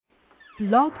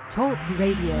Blog Talk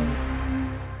Radio.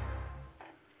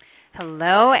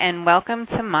 Hello and welcome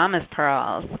to Mama's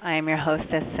Pearls. I am your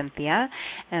hostess, Cynthia,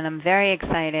 and I'm very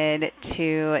excited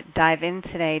to dive in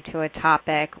today to a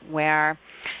topic where,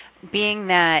 being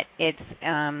that it's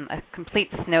a complete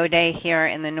snow day here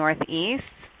in the Northeast,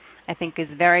 I think is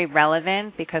very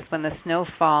relevant because when the snow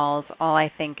falls, all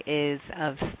I think is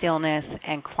of stillness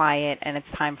and quiet, and it's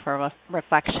time for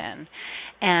reflection.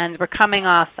 And we're coming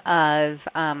off of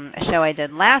a show I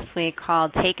did last week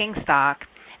called Taking Stock.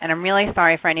 And I'm really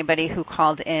sorry for anybody who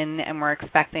called in and were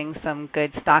expecting some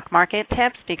good stock market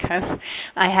tips, because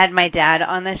I had my dad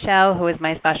on the show, who is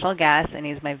my special guest, and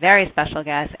he's my very special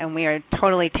guest, and we are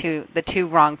totally the two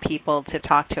wrong people to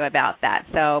talk to about that.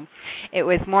 So it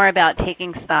was more about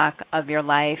taking stock of your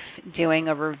life, doing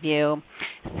a review,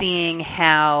 seeing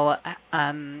how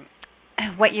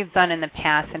what you've done in the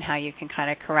past and how you can kind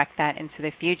of correct that into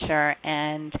the future.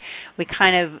 And we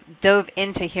kind of dove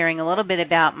into hearing a little bit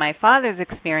about my father's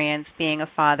experience being a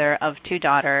father of two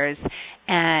daughters,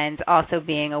 and also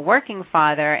being a working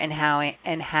father, and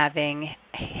having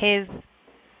his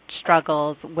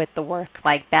struggles with the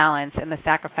work-life balance and the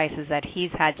sacrifices that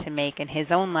he's had to make in his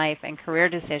own life and career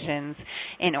decisions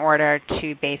in order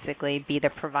to basically be the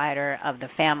provider of the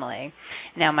family.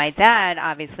 Now, my dad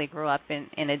obviously grew up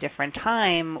in a different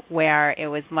time where it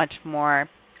was much more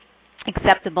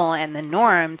acceptable and the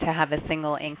norm to have a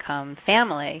single income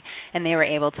family, and they were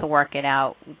able to work it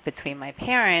out between my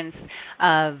parents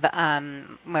of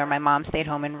where my mom stayed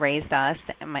home and raised us,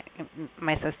 and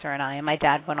my sister and I, and my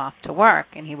dad went off to work,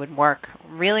 and he would work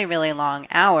really, really long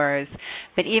hours,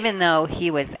 but even though he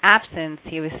was absent,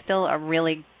 he was still a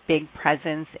really big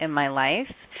presence in my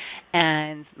life.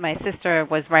 And my sister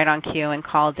was right on cue and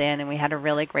called in, and we had a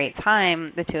really great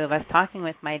time, the two of us, talking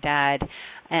with my dad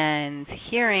and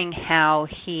hearing how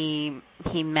he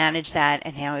managed that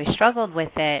and how he struggled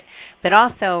with it, but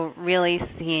also really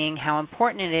seeing how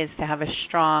important it is to have a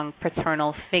strong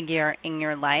paternal figure in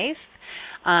your life.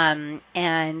 And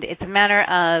it's a matter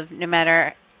of, no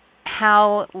matter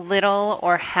how little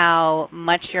or how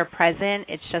much you're present,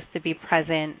 it's just to be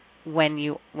present when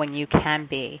you can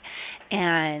be.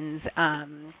 And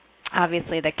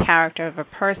obviously the character of a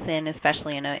person,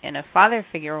 especially in a father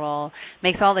figure role,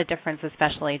 makes all the difference,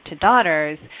 especially to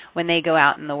daughters when they go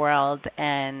out in the world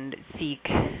and seek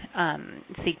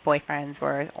boyfriends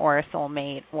or a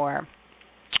soulmate or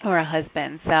a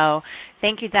husband. So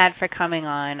thank you, Dad, for coming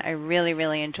on. I really,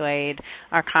 really enjoyed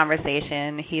our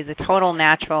conversation. He's a total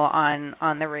natural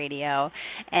on the radio,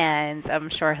 and I'm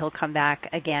sure he'll come back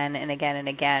again and again and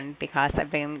again, because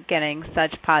I've been getting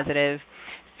such positive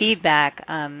feedback.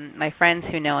 My friends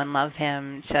who know and love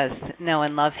him just know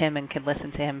and love him and could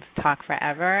listen to him talk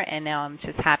forever, and now I'm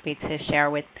just happy to share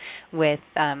with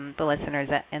the listeners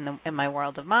in my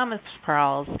world of Mama's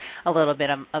Pearls a little bit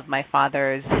of my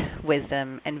father's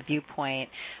wisdom and viewpoint,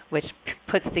 which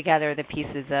puts together the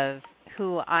pieces of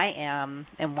who I am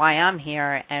and why I'm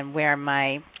here and where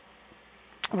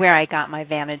I got my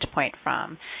vantage point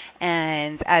from.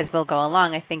 And as we'll go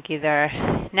along, I think either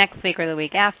next week or the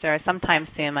week after, sometime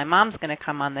soon, my mom's going to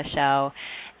come on the show.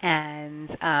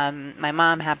 And my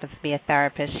mom happens to be a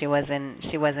therapist. She was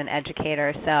an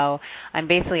educator, so I'm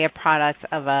basically a product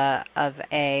of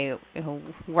a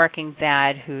working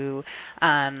dad who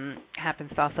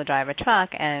happens to also drive a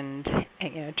truck, and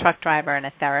a truck driver and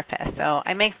a therapist. So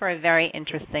I make for a very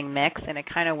interesting mix, and it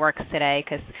kind of works today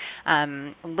because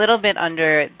I'm a little bit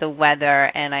under the weather,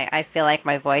 and I feel like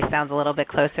my voice sounds a little bit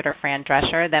closer to Fran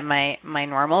Drescher than my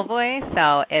normal voice.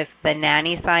 So if the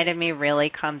nanny side of me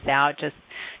really comes out, just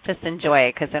enjoy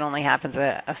it, because it only happens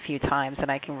a few times, and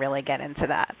I can really get into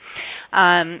that.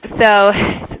 So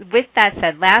with that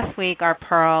said, last week our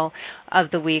Pearl of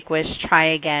the Week was try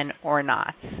again or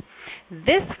not.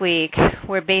 This week,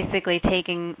 we're basically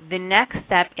taking the next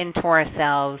step into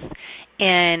ourselves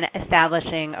in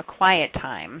establishing a quiet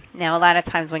time. Now, a lot of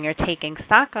times when you're taking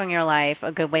stock on your life,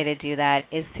 a good way to do that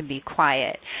is to be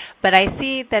quiet. But I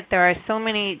see that there are so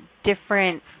many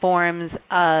different forms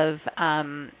of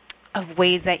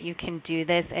ways that you can do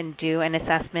this and do an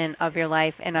assessment of your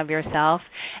life and of yourself.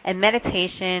 And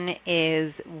meditation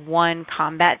is one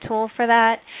combat tool for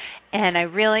that. And I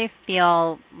really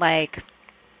feel like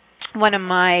one of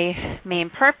my main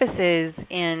purposes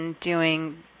in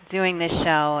doing this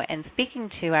show and speaking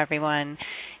to everyone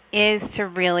is to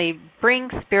really bring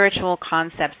spiritual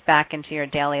concepts back into your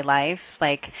daily life.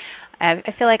 Like,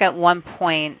 I feel like at one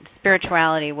point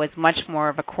spirituality was much more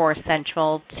of a core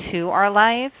central to our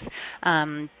lives.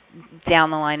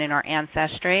 down the line in our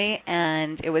ancestry,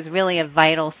 and it was really a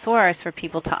vital source for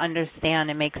people to understand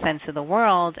and make sense of the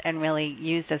world and really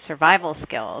use as survival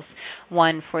skills.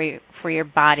 1, for your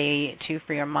body, 2,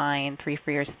 for your mind, 3,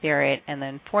 for your spirit, and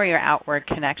then 4, your outward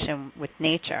connection with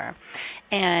nature.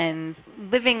 And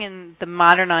living in the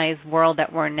modernized world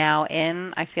that we're now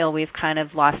in, I feel we've kind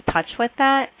of lost touch with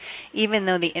that, even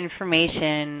though the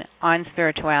information on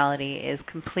spirituality is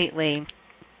completely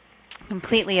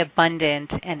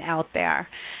abundant and out there.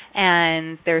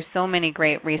 And there's so many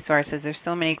great resources. There's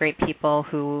so many great people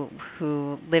who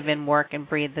live and work and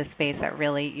breathe this space that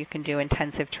really you can do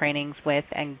intensive trainings with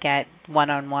and get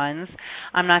one-on-ones.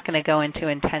 I'm not going to go into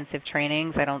intensive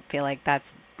trainings. I don't feel like that's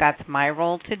my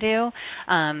role to do.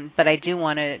 But I do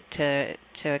want to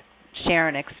share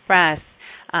and express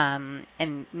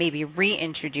and maybe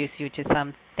reintroduce you to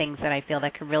some things that I feel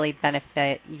that could really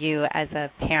benefit you as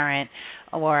a parent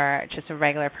or just a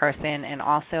regular person, and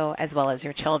also as well as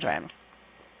your children.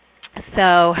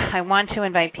 So I want to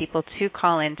invite people to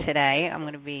call in today. I'm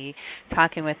going to be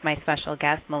talking with my special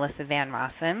guest, Melissa Van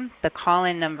Rossum. The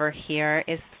call-in number here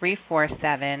is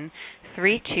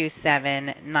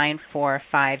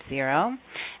 347-327-9450.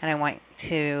 And I want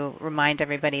to remind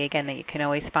everybody again that you can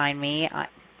always find me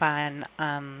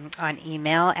on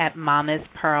email at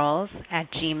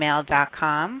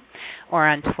mamaspearls@gmail.com, or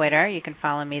on Twitter. You can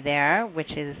follow me there,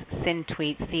 which is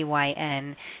Cyntweet,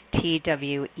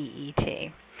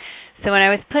 CYNTWEET. So when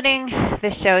I was putting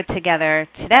the show together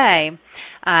today,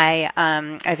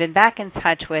 I've been back in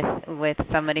touch with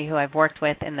somebody who I've worked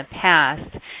with in the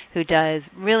past who does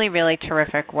really, really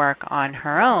terrific work on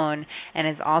her own and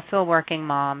is also a working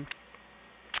mom,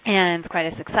 and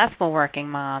quite a successful working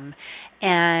mom.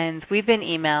 And we've been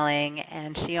emailing,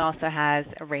 and she also has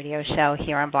a radio show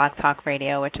here on Blog Talk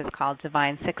Radio, which is called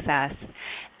Divine Success.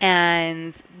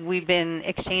 And we've been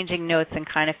exchanging notes and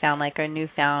kind of found like a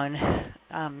newfound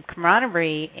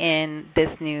camaraderie in this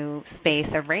new space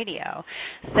of radio.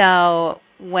 So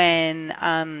when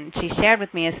she shared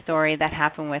with me a story that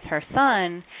happened with her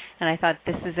son, and I thought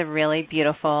this is a really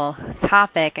beautiful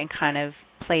topic and kind of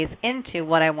plays into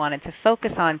what I wanted to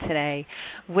focus on today,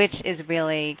 which is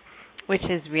really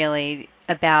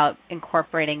about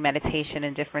incorporating meditation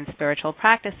and different spiritual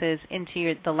practices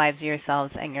into the lives of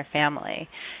yourselves and your family.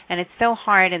 And it's so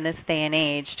hard in this day and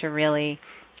age to really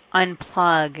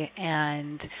unplug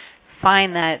and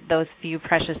find that those few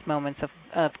precious moments of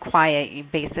quiet,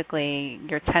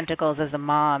 your tentacles as a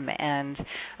mom. And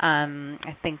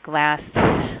I think last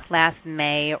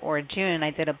May or June,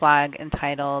 I did a blog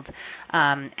entitled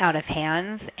Out of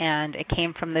Hands, and it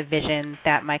came from the vision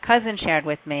that my cousin shared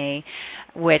with me,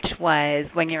 which was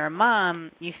when you're a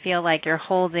mom, you feel like you're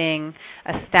holding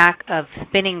a stack of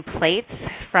spinning plates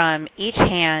from each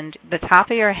hand, the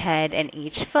top of your head, and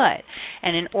each foot.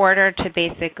 And in order to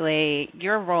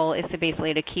your role is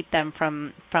to keep them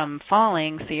from falling,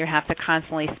 so you have to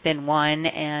constantly spin one,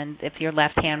 and if your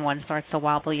left hand one starts to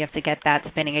wobble, you have to get that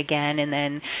spinning again, and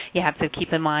then you have to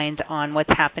keep in mind on what's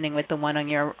happening with the one on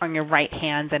your right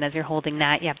hand, and as you're holding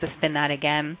that, you have to spin that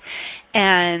again.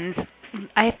 And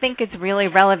I think it's really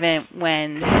relevant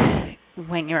when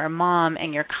you're a mom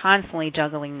and you're constantly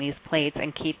juggling these plates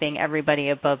and keeping everybody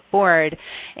above board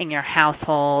in your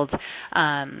household.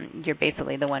 You're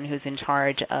basically the one who's in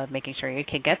charge of making sure your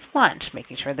kid gets lunch,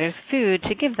 making sure there's food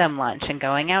to give them lunch, and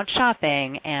going out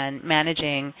shopping and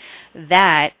managing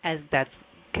that as that's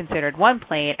considered one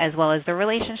plate, as well as the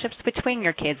relationships between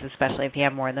your kids, especially if you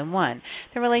have more than one.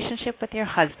 The relationship with your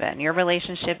husband, your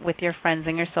relationship with your friends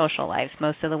and your social lives.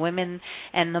 Most of the women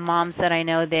and the moms that I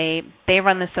know, they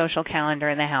run the social calendar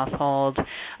in the household,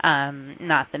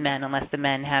 not the men, unless the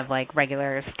men have like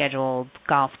regular scheduled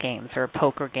golf games or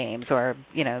poker games or,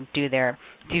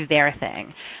 do their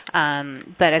thing.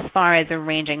 But as far as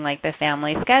arranging like the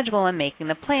family schedule and making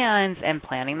the plans and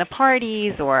planning the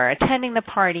parties or attending the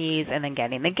parties and then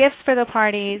getting the gifts for the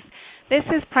parties, this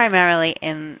is primarily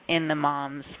in the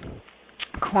mom's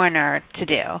corner to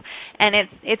do. And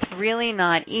it's really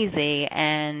not easy,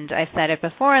 and I've said it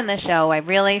before in the show, I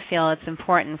really feel it's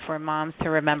important for moms to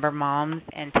remember moms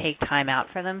and take time out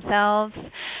for themselves.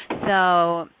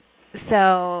 So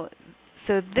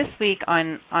this week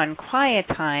on Quiet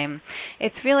Time,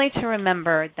 it's really to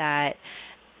remember that,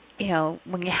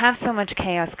 when you have so much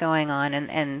chaos going on,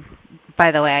 and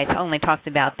by the way, I only talked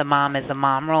about the mom as a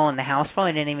mom role in the house role.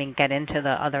 I didn't even get into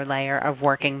the other layer of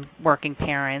working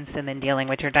parents and then dealing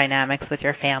with your dynamics with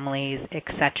your families, et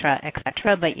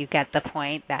cetera, but you get the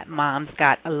point that mom's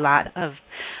got a lot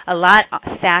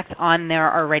stacked on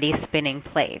their already spinning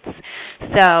plates.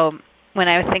 So when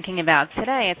I was thinking about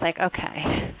today, it's like,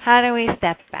 okay, How do we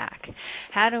step back?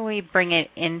 How do we bring it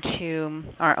into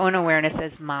our own awareness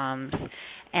as moms?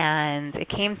 And it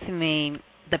came to me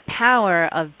the power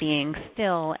of being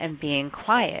still and being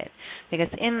quiet, because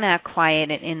in that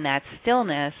quiet and in that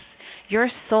stillness,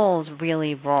 your souls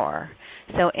really roar.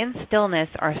 So in stillness,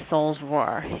 our souls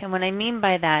roar. And what I mean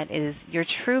by that is your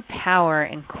true power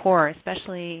and core,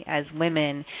 especially as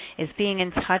women, is being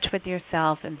in touch with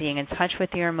yourself and being in touch with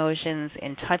your emotions,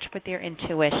 in touch with your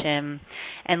intuition,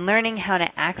 and learning how to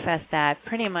access that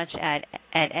pretty much at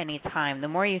any time. The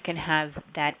more you can have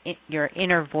that your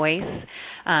inner voice,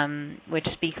 which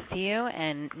speaks to you,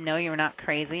 and no, you're not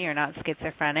crazy, you're not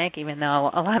schizophrenic, even though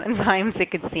a lot of times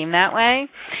it could seem that way.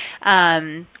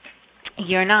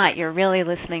 You're not. You're really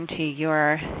listening to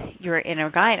your inner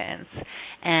guidance.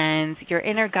 And your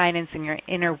inner guidance and your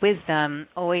inner wisdom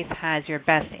always has your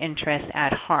best interest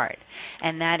at heart.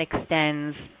 And that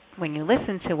extends, when you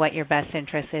listen to what your best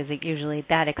interest is, it usually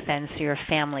that extends to your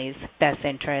family's best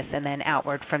interest, and then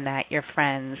outward from that, your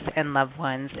friends and loved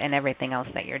ones and everything else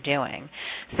that you're doing.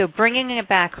 So bringing it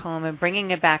back home and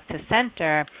bringing it back to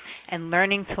center and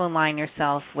learning to align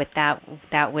yourself with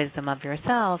that wisdom of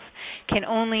yourself can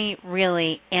only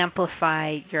really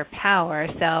amplify your power.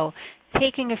 So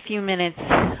taking a few minutes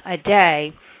a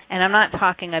day, and I'm not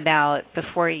talking about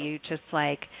before you just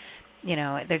like,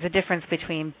 there's a difference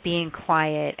between being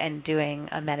quiet and doing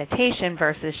a meditation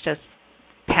versus just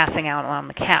passing out on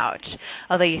the couch.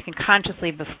 Although you can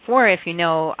consciously, before, if you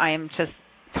know I am just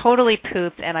totally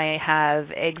pooped and I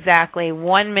have exactly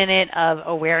 1 minute of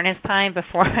awareness time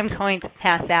before I'm going to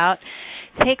pass out,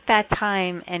 take that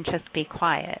time and just be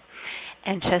quiet.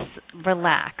 And just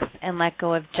relax and let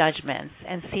go of judgments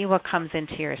and see what comes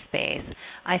into your space.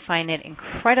 I find it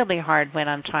incredibly hard when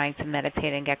I'm trying to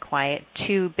meditate and get quiet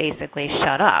to basically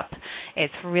shut up.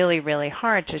 It's really, really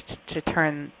hard to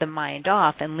turn the mind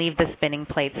off and leave the spinning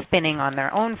plates spinning on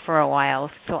their own for a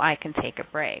while so I can take a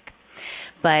break.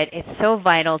 But it's so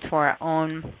vital to our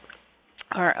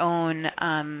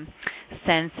own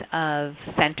sense of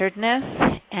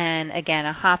centeredness. And again,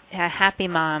 a happy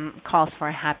mom calls for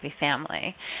a happy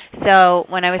family. So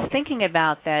when I was thinking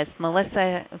about this,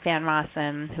 Melissa Van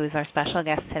Rossum, who is our special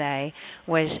guest today,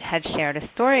 had shared a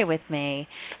story with me,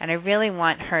 and I really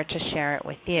want her to share it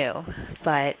with you.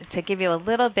 But to give you a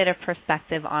little bit of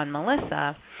perspective on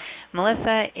Melissa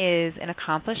is an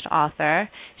accomplished author.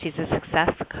 She's a success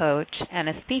coach and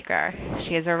a speaker.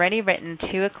 She has already written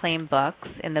 2 acclaimed books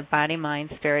in the body,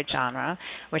 mind, spirit genre,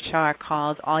 which are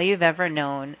called All You've Ever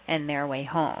Known and Their Way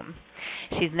Home.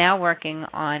 She's now working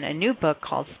on a new book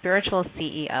called Spiritual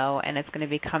CEO, and it's going to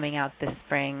be coming out this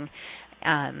spring,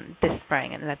 and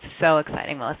that's so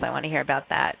exciting, Melissa. I want to hear about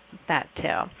that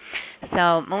too.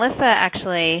 So Melissa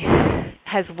actually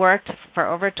has worked for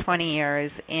over 20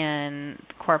 years in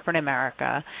corporate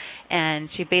America, and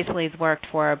she basically has worked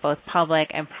for both public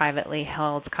and privately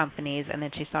held companies, and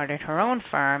then she started her own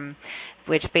firm,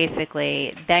 which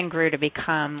basically then grew to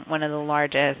become one of the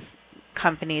largest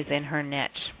companies in her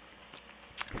niche.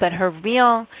 But her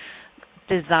real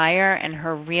desire and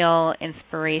her real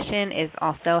inspiration is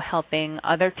also helping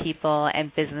other people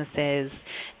and businesses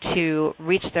to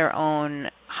reach their own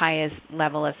highest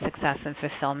level of success and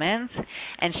fulfillment.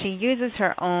 And she uses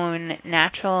her own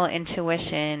natural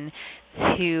intuition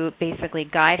to basically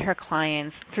guide her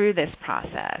clients through this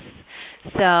process.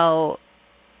 So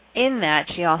in that,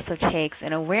 she also takes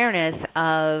an awareness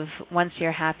of once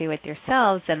you're happy with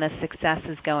yourselves, then the success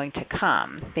is going to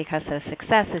come, because the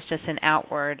success is just an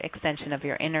outward extension of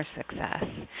your inner success.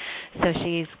 So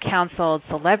she's counseled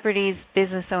celebrities,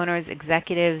 business owners,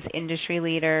 executives, industry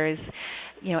leaders,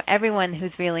 everyone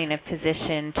who's really in a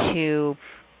position to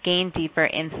gain deeper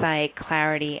insight,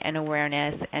 clarity, and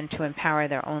awareness, and to empower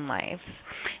their own lives.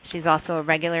 She's also a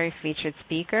regularly featured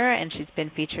speaker, and she's been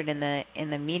featured in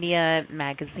the media,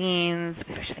 magazines.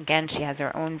 Again, she has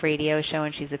her own radio show,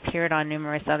 and she's appeared on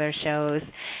numerous other shows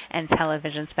and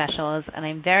television specials. And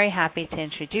I'm very happy to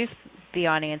introduce the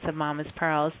audience of Mama's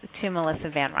Pearls to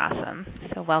Melissa Van Rossum.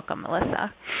 So welcome,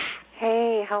 Melissa.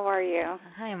 Hey, how are you?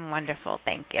 I'm wonderful,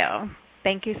 thank you.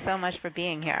 Thank you so much for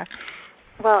being here.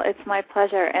 Well, it's my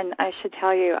pleasure, and I should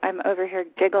tell you, I'm over here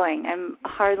giggling. I'm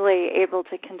hardly able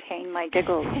to contain my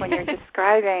giggles when you're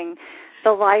describing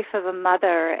the life of a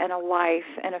mother and a wife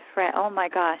and a friend. Oh, my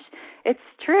gosh. It's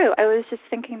true. I was just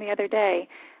thinking the other day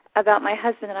about my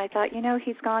husband, and I thought,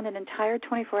 he's gone an entire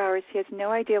 24 hours. He has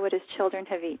no idea what his children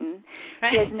have eaten.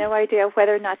 Right. He has no idea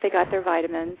whether or not they got their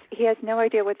vitamins. He has no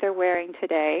idea what they're wearing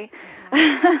today.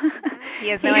 He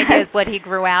has no idea what they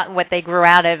grew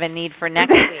out of and need for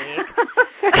next week.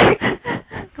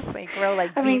 They grow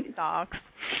like beanstalks.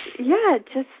 Yeah,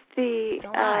 just the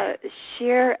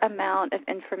sheer amount of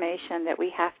information that we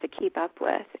have to keep up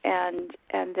with, and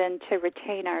then to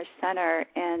retain our center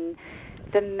in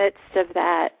the midst of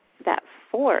that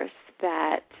force,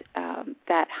 that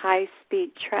high speed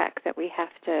trek that we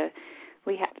have to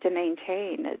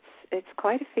maintain. It's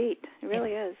quite a feat. It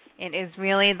really is. It is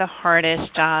really the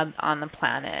hardest job on the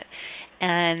planet.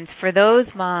 And for those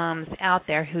moms out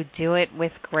there who do it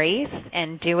with grace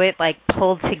and do it like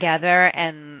pulled together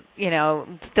and,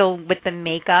 still with the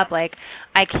makeup, like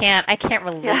I can't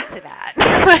relate to that.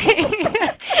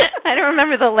 I don't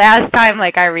remember the last time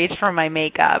like I reached for my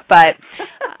makeup, but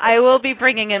I will be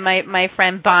bringing in my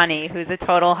friend Bonnie, who's a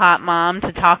total hot mom,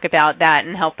 to talk about that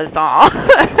and help us all.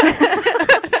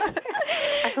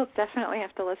 I will definitely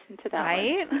have to listen to that.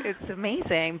 Right? It's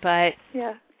amazing, but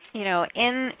yeah.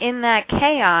 In that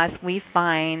chaos, we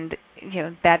find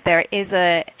that there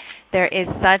is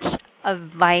such a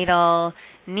vital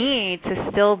need to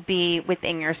still be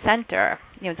within your center.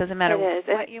 It doesn't matter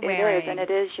what you're wearing. It is, and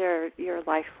it is your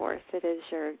life force. It is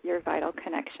your vital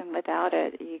connection. Without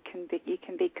it, you can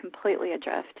be completely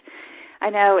adrift. I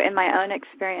know in my own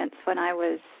experience when I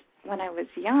was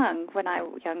younger,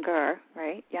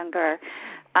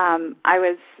 I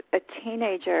was a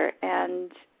teenager,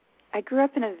 and I grew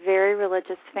up in a very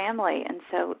religious family, and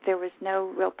so there was no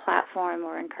real platform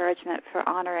or encouragement for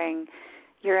honoring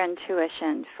your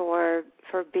intuition, for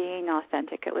being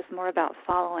authentic. It was more about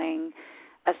following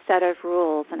a set of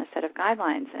rules and a set of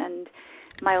guidelines, and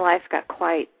my life got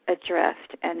quite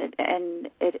adrift, and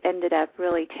it ended up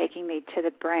really taking me to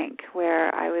the brink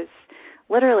where I was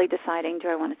literally deciding, do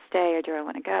I want to stay or do I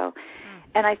want to go?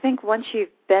 And I think once you've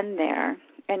been there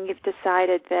and you've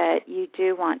decided that you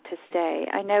do want to stay,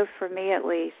 I know for me at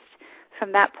least,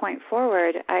 from that point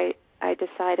forward, I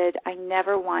decided I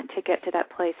never want to get to that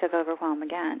place of overwhelm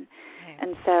again. Okay.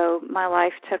 And so my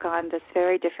life took on this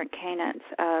very different cadence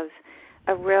of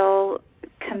a real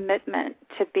commitment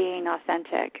to being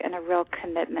authentic and a real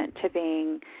commitment to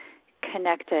being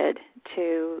connected,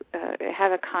 to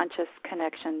have a conscious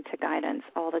connection to guidance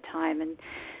all the time, and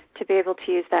to be able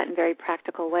to use that in very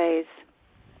practical ways.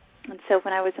 And so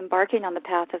when I was embarking on the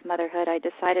path of motherhood, I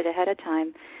decided ahead of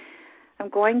time, I'm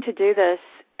going to do this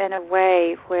in a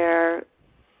way where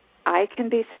I can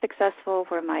be successful,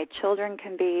 where my children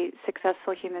can be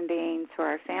successful human beings, where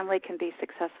our family can be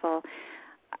successful.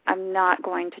 I'm not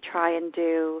going to try and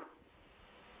do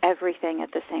everything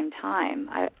at the same time.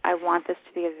 I want this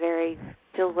to be a very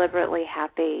deliberately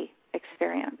happy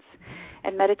experience.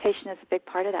 And meditation is a big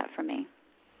part of that for me.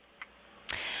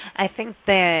 I think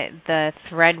the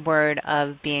thread word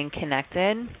of being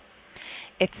connected,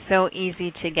 it's so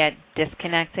easy to get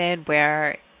disconnected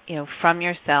where, from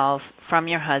yourself, from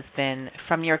your husband,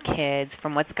 from your kids,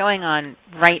 from what's going on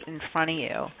right in front of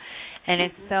you. And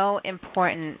it's so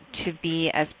important to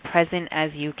be as present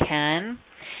as you can.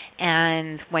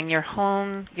 And when you're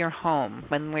home, you're home.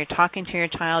 When we're talking to your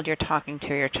child, you're talking to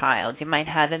your child. You might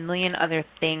have a million other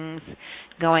things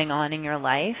going on in your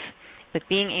life, but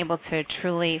being able to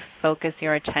truly focus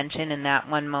your attention in that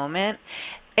one moment,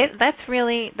 that's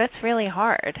really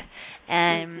hard.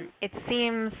 And it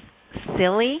seems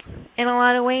silly in a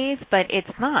lot of ways, but it's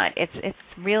not. It's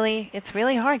really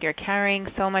hard. You're carrying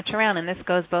so much around, and this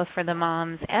goes both for the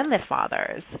moms and the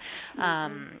fathers.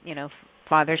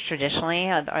 Fathers traditionally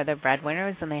are the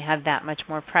breadwinners, and they have that much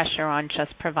more pressure on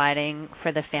just providing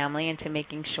for the family and to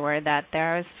making sure that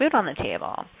there's food on the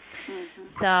table.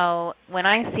 So when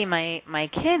I see my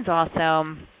kids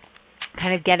also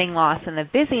kind of getting lost in the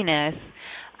busyness,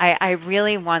 I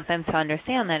really want them to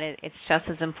understand that it's just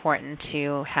as important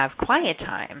to have quiet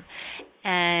time.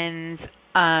 And,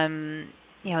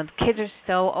 the kids are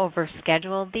so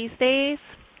overscheduled these days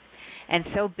and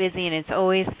so busy, and it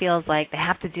always feels like they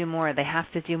have to do more, they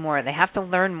have to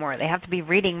learn more, they have to be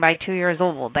reading by 2 years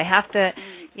old, they have to,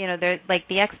 they're like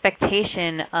the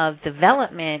expectation of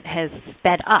development has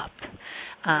sped up.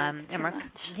 And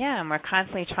we're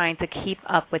constantly trying to keep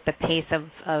up with the pace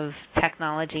of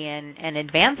technology and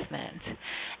advancement.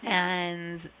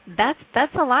 And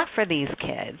that's a lot for these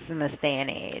kids in this day and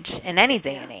age, in any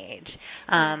day and age.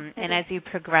 And as you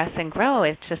progress and grow,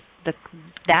 it's just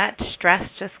that stress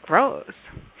just grows.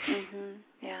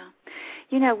 Yeah.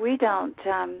 We don't,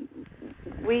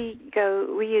 we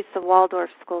use the Waldorf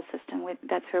school system.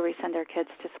 That's where we send our kids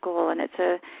to school, and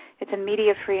it's a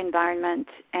media-free environment,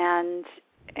 and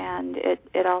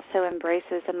it also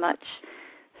embraces a much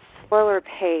slower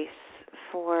pace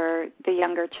for the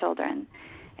younger children.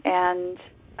 And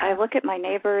I look at my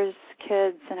neighbors'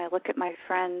 kids, and I look at my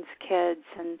friends' kids,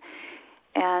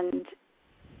 and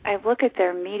I look at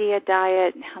their media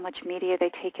diet and how much media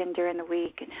they take in during the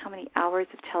week and how many hours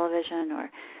of television or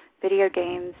video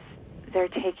games they're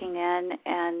taking in,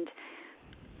 and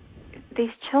these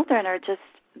children are just,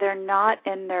 they're not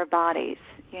in their bodies.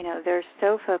 You know, they're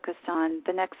so focused on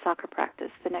the next soccer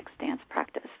practice, the next dance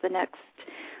practice, the next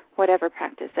whatever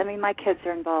practice. I mean, my kids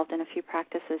are involved in a few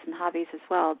practices and hobbies as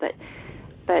well, but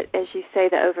as you say,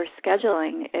 the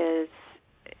overscheduling is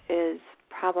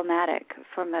problematic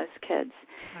for most kids.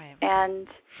 Right. And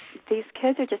these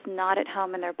kids are just not at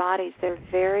home in their bodies. They're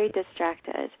very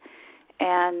distracted.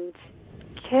 And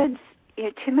kids, you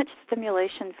know, too much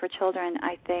stimulation for children,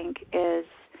 I think,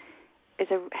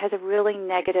 has a really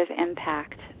negative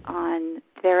impact on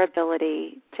their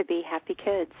ability to be happy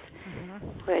kids,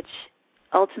 which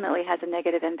ultimately has a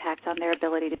negative impact on their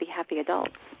ability to be happy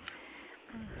adults.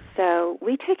 So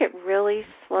we take it really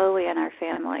slowly in our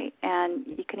family, and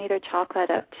you can either chalk that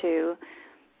up to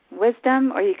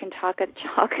wisdom or you can chalk it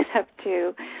up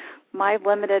to my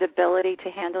limited ability to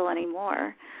handle any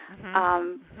more.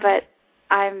 But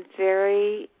I'm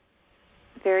very,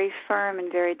 very firm and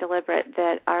very deliberate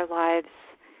that our lives,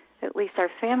 at least our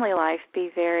family life, be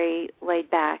very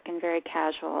laid back and very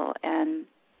casual. And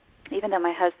even though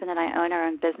my husband and I own our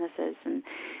own businesses,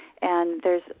 and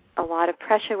there's a lot of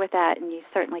pressure with that, and you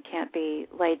certainly can't be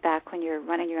laid back when you're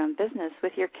running your own business.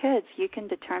 With your kids, you can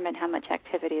determine how much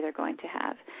activity they're going to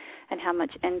have and how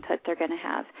much input they're going to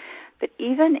have. But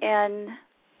even in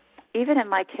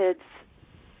my kids'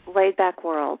 laid-back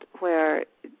world, where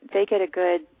they get a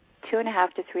good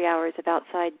 2.5 to 3 hours of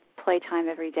outside playtime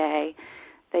every day,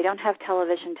 they don't have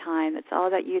television time. It's all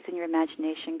about using your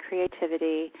imagination,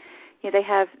 creativity. You know, they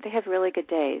have really good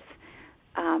days.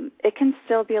 It can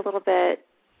still be a little bit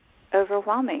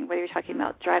overwhelming, whether you're talking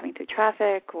about driving through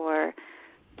traffic or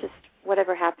just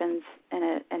whatever happens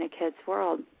in a kid's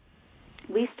world.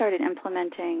 We started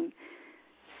implementing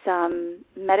some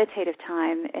meditative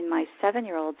time in my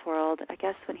 7-year-old's world, I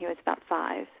guess when he was about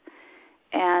 5.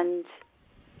 And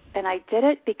I did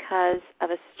it because of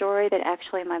a story that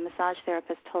actually my massage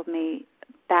therapist told me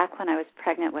back when I was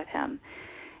pregnant with him.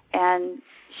 And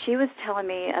she was telling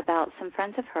me about some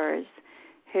friends of hers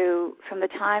who, from the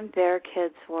time their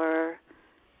kids were,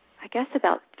 I guess,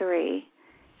 about 3,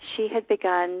 she had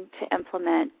begun to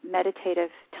implement meditative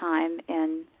time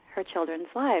in her children's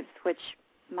lives, which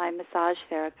my massage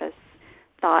therapist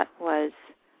thought was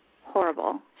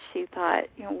horrible. She thought,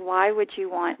 you know, why would you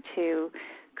want to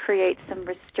create some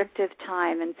restrictive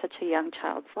time in such a young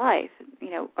child's life? You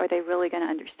know, are they really going to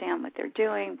understand what they're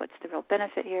doing? What's the real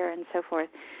benefit here? And so forth.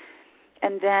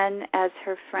 And then as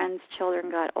her friends' children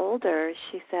got older,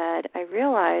 she said, I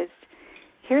realized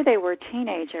here they were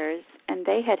teenagers, and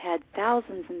they had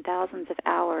thousands and thousands of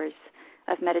hours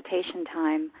of meditation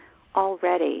time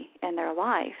already in their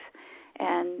life.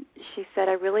 And she said,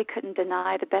 I really couldn't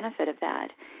deny the benefit of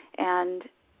that. And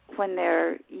when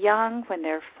they're young, when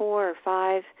they're 4 or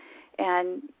 5,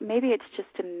 and maybe it's just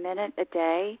a minute a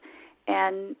day,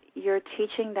 and you're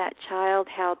teaching that child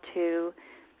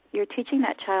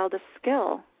a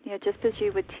skill, you know, just as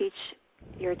you would teach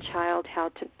your child how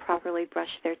to properly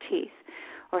brush their teeth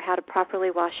or how to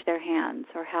properly wash their hands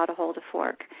or how to hold a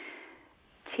fork.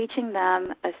 Teaching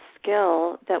them a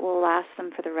skill that will last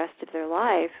them for the rest of their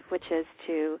life, which is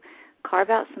to carve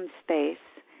out some space,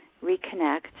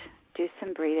 reconnect, do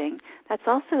some breathing. That's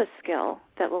also a skill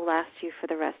that will last you for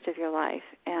the rest of your life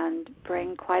and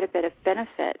bring quite a bit of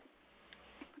benefit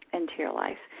into your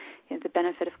life. You know, the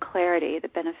benefit of clarity, the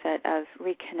benefit of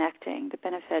reconnecting, the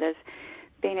benefit of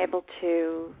being able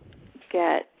to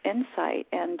get insight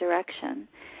and direction.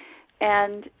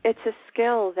 And it's a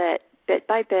skill that bit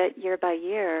by bit, year by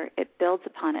year, it builds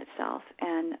upon itself,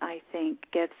 and I think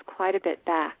gives quite a bit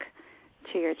back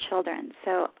to your children.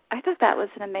 So I thought that was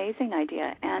an amazing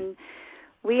idea, and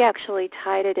we actually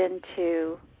tied it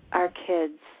into our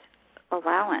kids'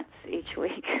 allowance each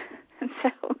week.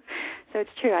 So it's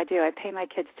true, I do. I pay my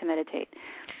kids to meditate,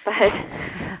 but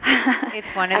it's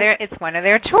one of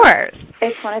their chores.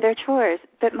 It's one of their chores.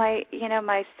 But my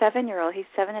 7-year-old, he's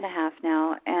 7.5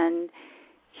 now, and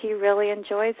he really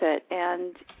enjoys it.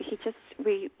 And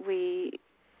we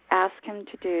ask him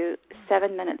to do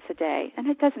 7 minutes a day, and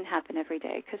it doesn't happen every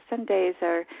day because some days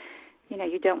are,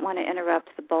 you don't want to interrupt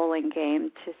the bowling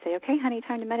game to say, okay, honey,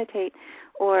 time to meditate,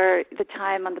 or the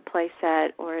time on the play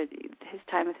set, or his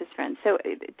time with his friends. So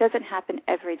it doesn't happen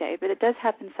every day, but it does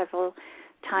happen several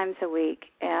times a week,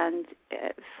 and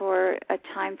for a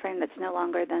time frame that's no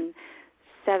longer than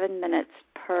 7 minutes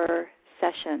per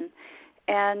session.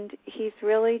 And he's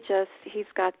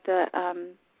got the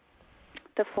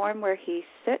form where he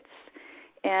sits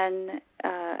in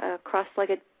a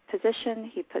cross-legged position.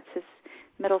 He puts his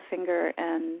middle finger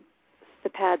and the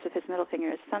pads of his middle finger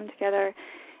and his thumb together,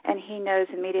 and he knows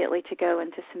immediately to go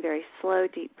into some very slow,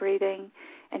 deep breathing,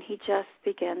 and he just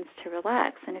begins to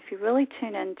relax. And if you really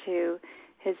tune into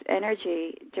his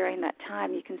energy during that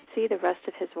time, you can see the rest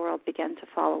of his world begin to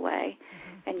fall away,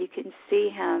 and you can see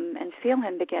him and feel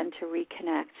him begin to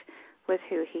reconnect with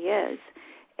who he is.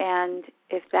 And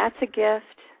if that's a gift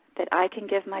that I can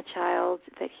give my child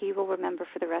that he will remember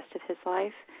for the rest of his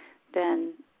life,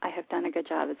 then I have done a good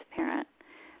job as a parent.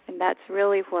 And that's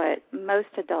really what most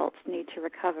adults need to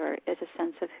recover, is a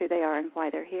sense of who they are and why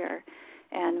they're here.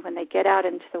 And when they get out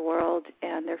into the world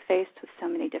and they're faced with so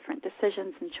many different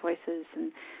decisions and choices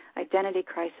and identity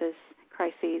crises,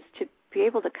 to be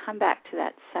able to come back to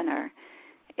that center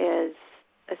is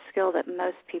a skill that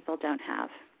most people don't have.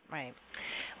 Right.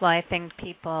 Well, I think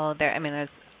there's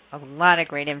a lot of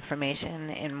great information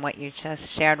in what you just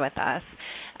shared with us.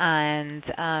 And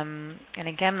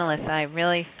again, Melissa, I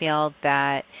really feel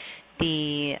that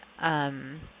the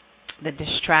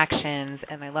distractions,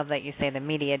 and I love that you say the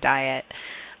media diet,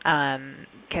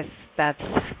 because that's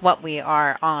what we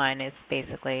are on. It's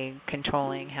basically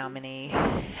controlling how many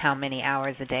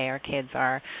hours a day our kids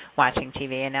are watching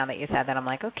TV. And now that you said that, I'm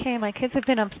like, okay, my kids have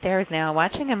been upstairs now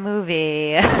watching a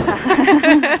movie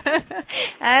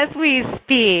as we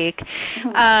speak.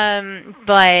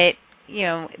 But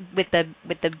with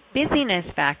the busyness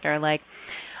factor, like,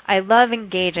 I love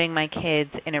engaging my kids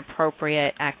in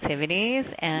appropriate activities,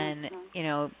 and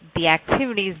the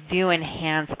activities do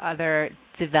enhance other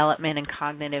development and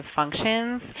cognitive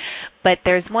functions. But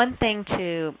there's one thing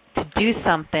to do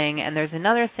something, and there's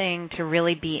another thing to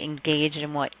really be engaged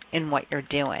in what you're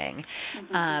doing.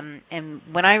 And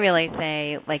when I really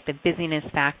say, like, the busyness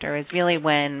factor is really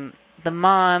when the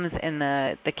moms and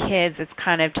the kids, it's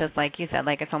kind of just like you said,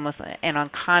 like it's almost an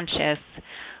unconscious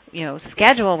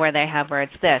schedule where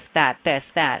it's this, that,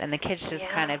 and the kids just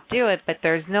kind of do it, but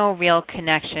there's no real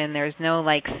connection. There's no,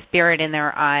 like, spirit in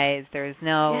their eyes. There's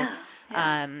no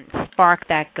spark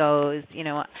that goes.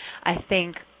 I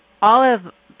think all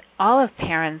of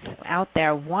parents out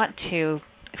there want to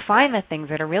find the things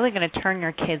that are really going to turn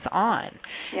your kids on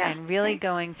and really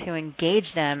going to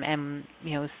engage them and,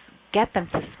 get them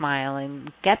to smile and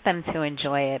get them to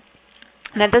enjoy it.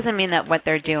 And that doesn't mean that what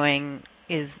they're doing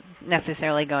is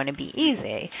necessarily going to be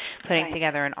easy. Putting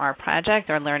together an art project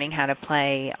or learning how to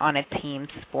play on a team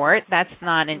sport, that's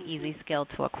not an easy skill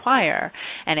to acquire,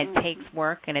 and it takes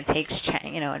work, and it takes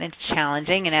and it's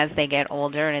challenging. And as they get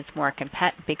older and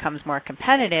it's becomes more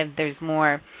competitive, there's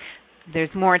more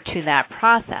to that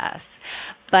process.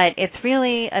 But it's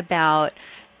really about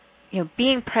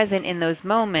being present in those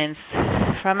moments,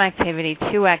 from activity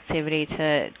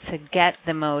to get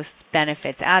the most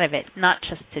benefits out of it, not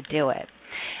just to do it.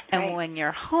 And when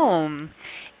you're home,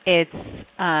 it's,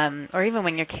 or even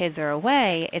when your kids are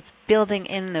away, it's building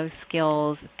in those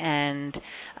skills and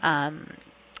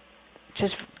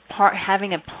just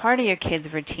having a part of your kids'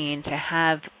 routine to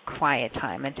have quiet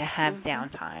time and to have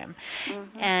downtime.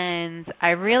 And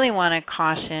I really want to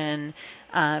caution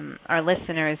our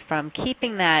listeners from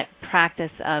keeping that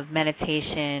practice of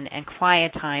meditation and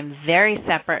quiet time very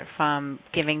separate from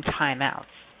giving timeouts.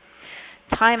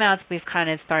 Timeouts we've kind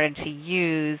of started to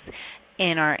use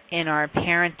in our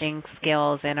parenting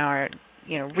skills and our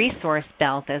resource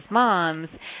belt as moms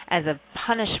as a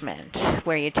punishment,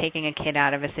 where you're taking a kid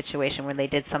out of a situation where they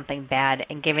did something bad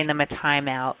and giving them a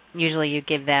timeout. Usually you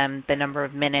give them the number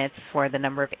of minutes for the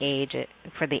number of age,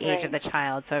 for the age of the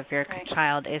child. So if your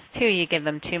child is 2, you give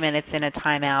them 2 minutes in a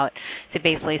timeout to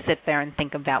basically sit there and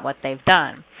think about what they've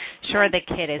done. Sure, the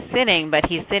kid is sitting, but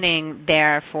he's sitting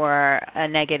there for a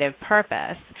negative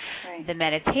purpose. The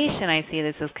meditation, I see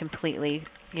this as completely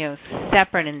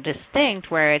separate and distinct,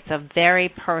 where it's a very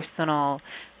personal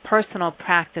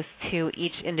practice to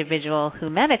each individual who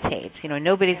meditates.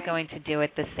 Nobody's going to do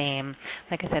it the same.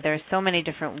 Like I said, there are so many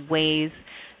different ways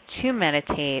to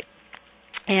meditate,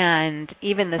 and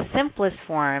even the simplest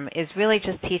form is really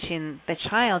just teaching the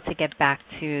child to get back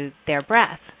to their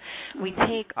breath. We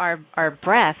take our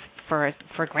breath for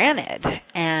granted,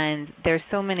 and there's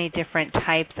so many different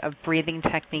types of breathing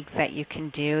techniques that you can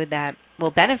do that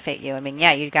will benefit you. I mean,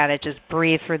 you got to just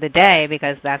breathe through the day,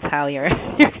 because that's how you're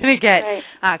going to get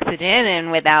oxygen,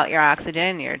 and without your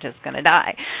oxygen, you're just going to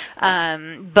die.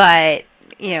 But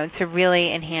to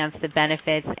really enhance the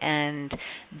benefits, and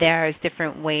there's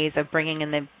different ways of bringing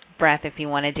in the breath if you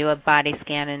want to do a body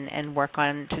scan and work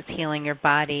on just healing your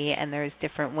body. And there's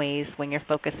different ways when you're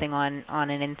focusing on an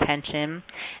intention.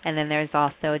 And then there's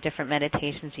also different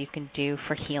meditations you can do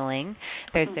for healing.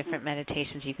 There's different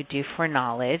meditations you could do for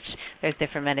knowledge. There's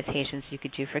different meditations you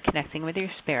could do for connecting with your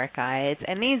spirit guides.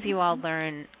 And these you all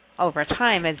learn over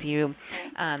time as you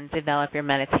develop your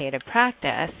meditative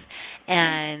practice.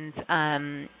 And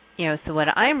so what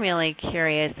I'm really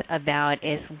curious about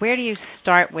is, where do you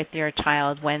start with your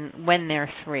child when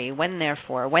they're 3, when they're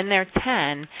 4, when they're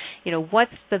 10?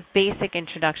 What's the basic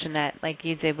introduction that, like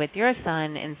you did with your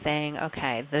son, in saying,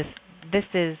 okay, this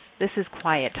is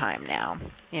quiet time now.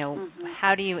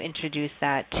 How do you introduce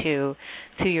that to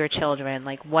your children?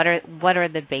 Like, what are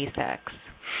the basics?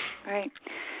 Right.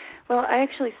 Well, I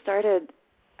actually started.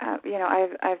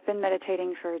 I've been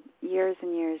meditating for years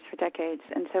and years, for decades.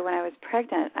 And so when I was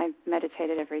pregnant, I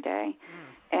meditated every day.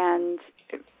 And,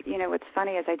 what's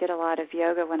funny is I did a lot of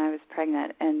yoga when I was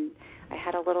pregnant, and I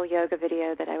had a little yoga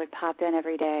video that I would pop in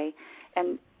every day.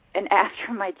 And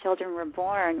after my children were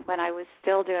born, when I was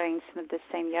still doing some of the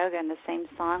same yoga and the same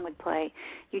song would play,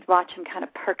 you'd watch them kind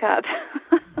of perk up.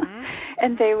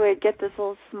 And they would get this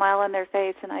little smile on their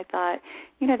face, and I thought,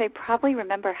 they probably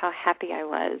remember how happy I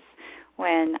was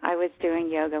when I was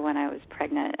doing yoga when I was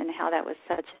pregnant, and how that was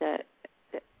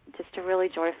just a really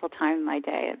joyful time in my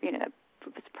day. It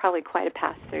was probably quite a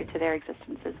pass-through to their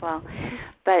existence as well.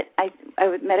 But I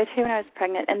would meditate when I was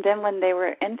pregnant, and then when they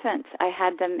were infants, I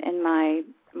had them in my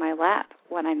lap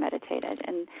when I meditated.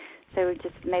 And so it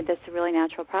just made this a really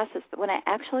natural process. But when I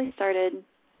actually started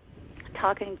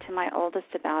talking to my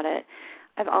oldest about it,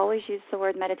 I've always used the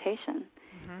word meditation.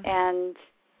 And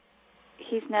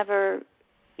he's never...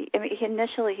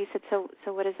 initially he said, so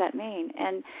what does that mean?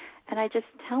 And I just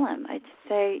tell him, I just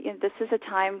say, this is a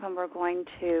time when we're going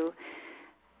to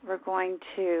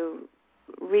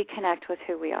reconnect with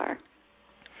who we are.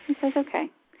 He says, okay.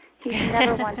 He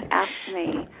never once asked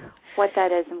me what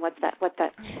that is and what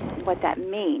that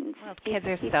means. Well, kids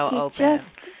are so open.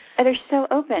 They're so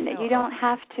open. You don't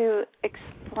have to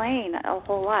explain a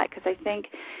whole lot, because I think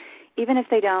even if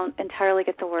they don't entirely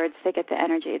get the words, they get the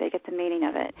energy, they get the meaning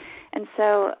of it. And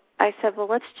so I said, well,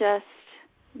 let's just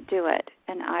do it,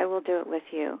 and I will do it with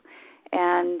you.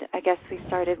 And I guess we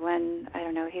started when,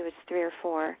 he was 3 or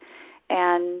 4.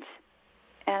 And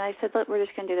I said, look, we're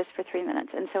just going to do this for 3 minutes.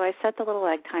 And so I set the little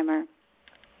egg timer.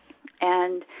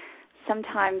 And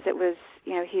sometimes it was,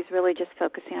 he's really just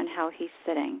focusing on how he's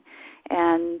sitting.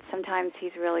 And sometimes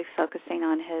he's really focusing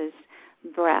on his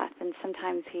breath. And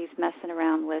sometimes he's messing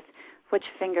around with which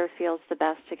finger feels the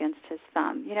best against his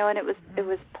thumb. And it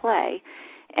was play.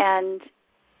 And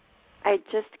I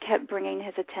just kept bringing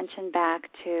his attention back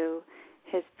to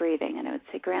his breathing. And I would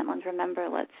say, Grantland, remember,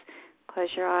 let's close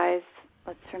your eyes.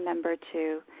 Let's remember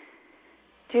to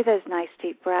do those nice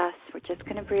deep breaths. We're just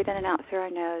going to breathe in and out through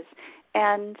our nose.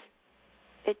 And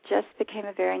it just became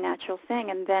a very natural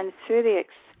thing. And then through the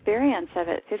experience of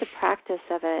it, through the practice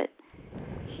of it,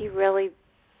 he really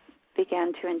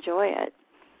began to enjoy it.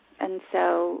 And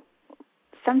so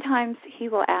sometimes he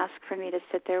will ask for me to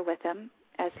sit there with him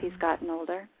as he's gotten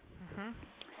older.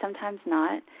 Sometimes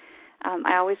not.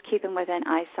 I always keep him within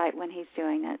eyesight when he's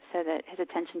doing it, so that his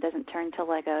attention doesn't turn to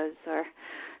Legos or,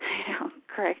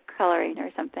 coloring or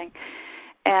something.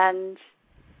 And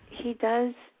he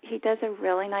does a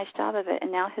really nice job of it.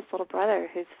 And now his little brother,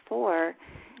 who's 4,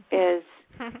 is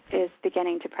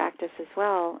beginning to practice as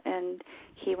well, and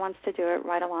he wants to do it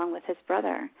right along with his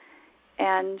brother.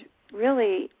 And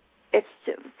really, it's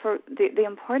for the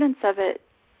importance of it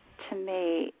to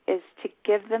me is to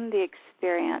give them the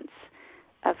experience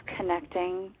of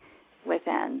connecting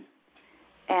within.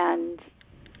 And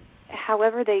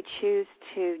however they choose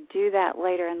to do that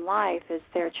later in life is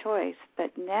their choice. But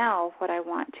now what I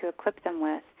want to equip them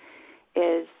with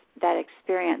is that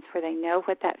experience where they know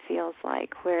what that feels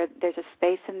like, where there's a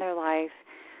space in their life.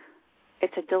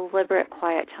 It's a deliberate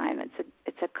quiet time.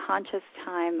 It's a conscious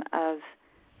time of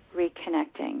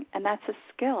reconnecting. And that's a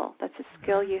skill. That's a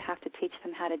skill you have to teach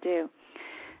them how to do.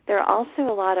 There are also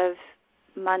a lot of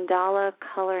mandala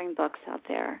coloring books out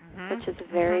there, which is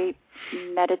a very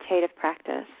meditative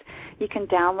practice. You can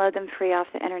download them free off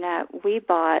the internet. We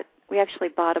actually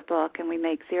bought a book, and we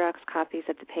make Xerox copies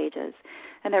of the pages.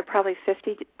 And there are probably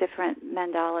 50 different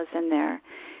mandalas in there.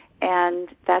 And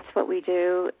that's what we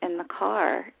do in the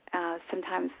car.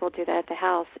 Sometimes we'll do that at the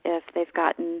house if they've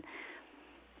gotten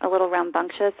a little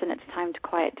rambunctious and it's time to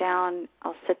quiet down.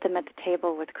 I'll sit them at the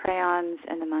table with crayons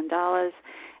and the mandalas,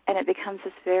 and it becomes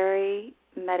this very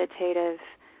meditative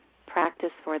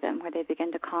practice for them where they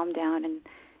begin to calm down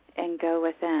and go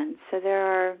within. So there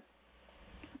are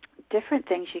different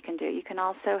things you can do. You can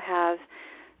also have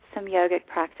some yogic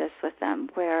practice with them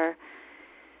where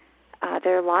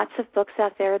there are lots of books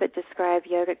out there that describe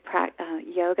yoga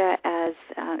as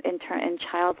in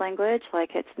child language,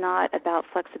 like it's not about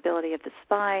flexibility of the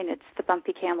spine, it's the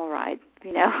bumpy camel ride,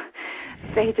 you know.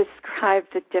 They describe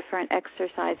the different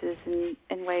exercises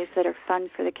in ways that are fun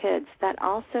for the kids. That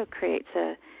also creates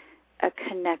a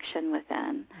connection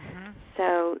within. Mm-hmm.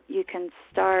 So you can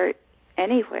start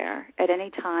anywhere, at any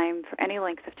time, for any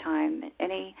length of time.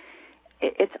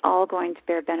 It's all going to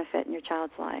bear benefit in your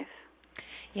child's life.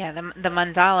 Yeah, the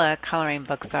mandala coloring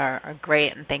books are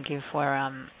great, and thank you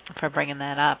for bringing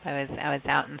that up. I was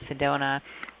out in Sedona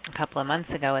a couple of months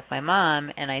ago with my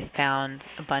mom, and I found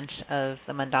a bunch of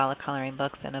the mandala coloring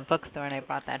books in a bookstore, and I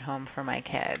brought that home for my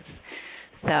kids.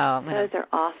 So those are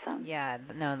awesome. Yeah,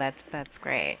 no, that's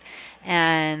great,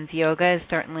 and yoga is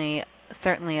certainly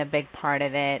a big part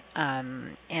of it,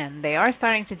 and they are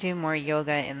starting to do more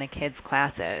yoga in the kids'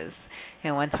 classes. You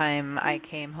know, one time I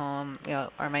came home,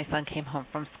 or my son came home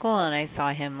from school, and I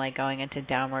saw him like going into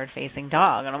downward facing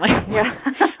dog, and I'm like,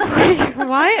 what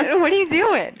are you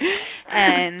doing?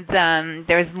 And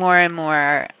there's more and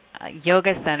more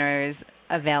yoga centers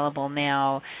available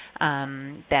now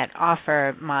that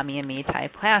offer mommy and me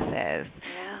type classes.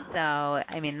 Yeah. So,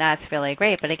 I mean, that's really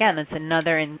great. But again, it's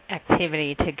another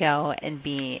activity to go and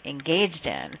be engaged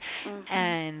in. Mm-hmm.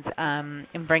 And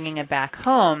in bringing it back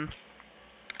home,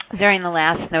 during the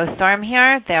last snowstorm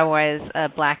here, there was a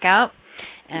blackout,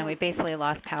 and we basically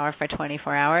lost power for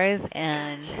 24 hours.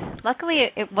 And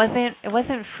luckily, it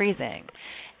wasn't freezing.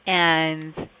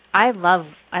 And I love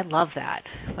that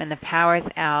when the power's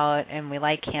out and we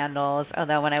light candles.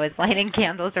 Although when I was lighting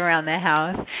candles around the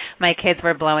house, my kids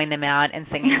were blowing them out and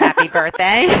singing happy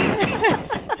birthday.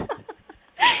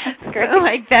 So,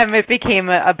 like them, it became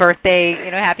a birthday,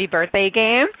 happy birthday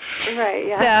game. Right,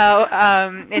 yeah.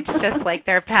 So it's just like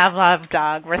their Pavlov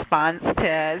dog response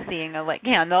to seeing a lit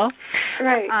candle.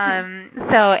 Right.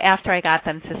 So after I got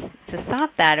them to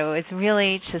stop that, it was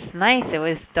really just nice. It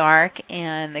was dark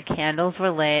and the candles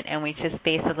were lit, and we just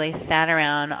basically sat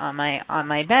around on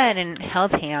my bed and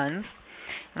held hands.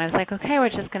 And I was like, okay, we're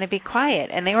just going to be quiet.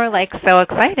 And they were, like, so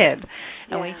excited.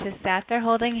 And we just sat there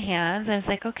holding hands. And I was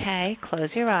like, okay, close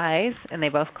your eyes. And they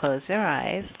both closed their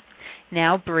eyes.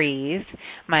 Now breathe.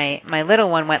 My little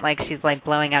one went like she's, like,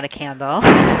 blowing out a candle.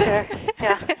 Sure,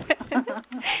 yeah.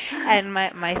 And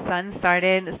my son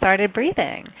started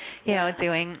breathing,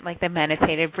 doing, like, the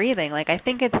meditative breathing. Like, I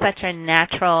think it's such a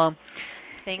natural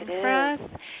thing for us.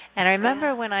 And I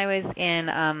remember when I was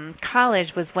in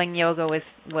college was when yoga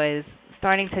was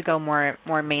starting to go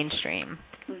more mainstream.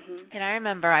 Mm-hmm. And I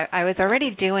remember I was already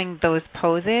doing those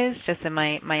poses just in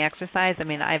my exercise. I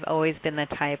mean, I've always been the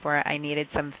type where I needed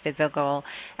some physical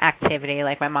activity.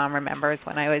 Like my mom remembers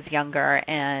when I was younger,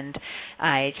 and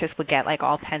I just would get like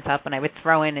all pent up, and I would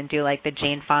throw in and do like the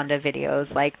Jane Fonda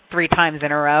videos like 3 times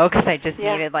in a row because I just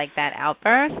needed like that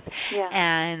outburst. Yeah.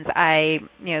 And I,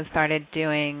 started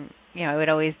doing, I would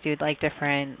always do like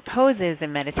different poses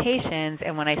and meditations.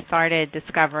 And when I started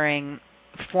discovering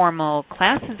formal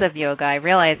classes of yoga, I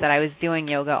realized that I was doing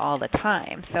yoga all the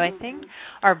time. So I think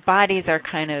our bodies are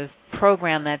kind of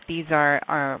programmed that these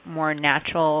are more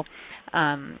natural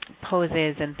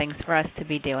poses and things for us to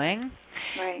be doing.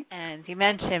 Right. And you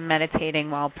mentioned meditating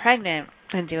while pregnant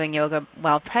and doing yoga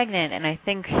while pregnant, and I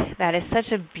think that is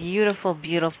such a beautiful,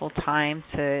 beautiful time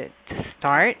to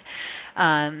start,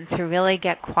 to really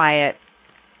get quiet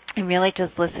and really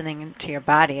just listening to your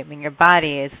body. I mean, your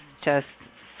body is just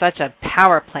such a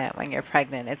power plant when you're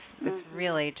pregnant. It's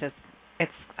really just,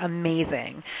 it's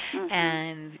amazing. Mm-hmm.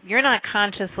 And you're not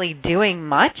consciously doing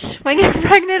much when you're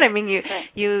pregnant. I mean,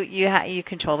 you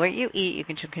control what you eat, you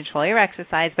can control your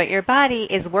exercise, but your body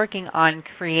is working on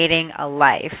creating a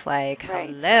life. Like,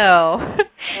 hello.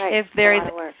 Right. If there's a lot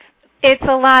of work. It's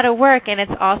a lot of work, and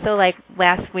it's also like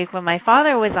last week when my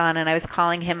father was on and I was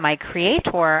calling him my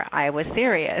creator, I was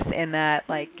serious in that,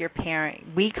 like,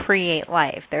 we create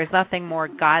life. There's nothing more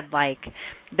godlike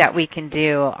that we can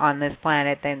do on this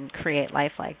planet than create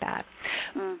life like that.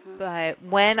 Mm-hmm. But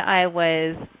when I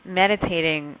was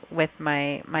meditating with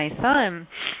my son,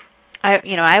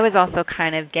 I was also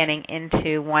kind of getting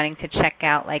into wanting to check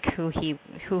out like who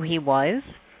he was.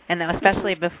 And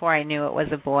especially before I knew it was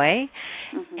a boy.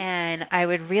 Mm-hmm. And I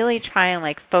would really try and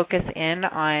like focus in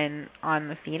on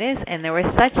the fetus, and there was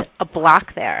such a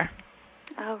block there.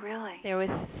 Oh, really? There was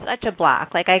such a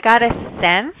block. Like I got a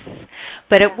sense,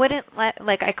 but it wouldn't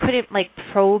I couldn't like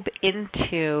probe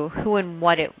into who and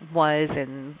what it was,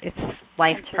 and its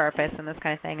life's purpose and this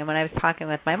kind of thing. And when I was talking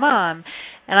with my mom,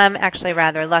 and I'm actually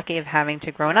rather lucky of having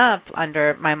to grown up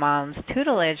under my mom's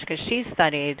tutelage because she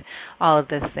studied all of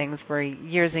these things for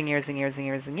years and years and years and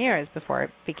years and years before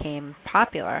it became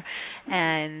popular.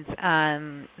 And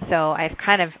so I've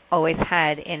kind of always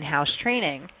had in-house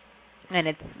training. And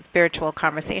it's spiritual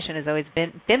conversation has always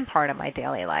been part of my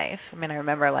daily life. I mean, I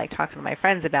remember like talking to my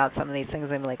friends about some of these things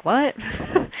and be like, what?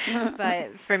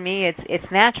 But for me,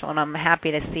 it's natural, and I'm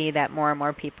happy to see that more and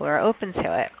more people are open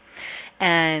to it.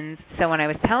 And so when I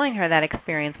was telling her that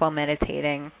experience while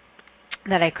meditating,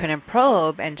 that I couldn't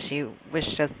probe, and she was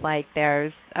just like,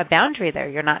 there's a boundary there.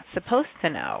 You're not supposed to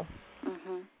know.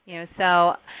 Mm-hmm.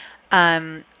 So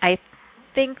I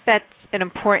think that's an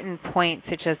important point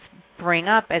to just bring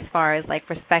up as far as like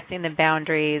respecting the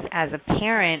boundaries as a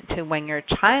parent to when your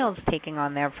child's taking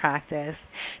on their practice,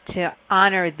 to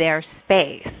honor their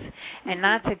space and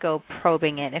not to go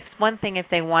probing it. It's one thing if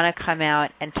they want to come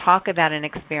out and talk about an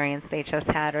experience they just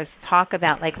had, or talk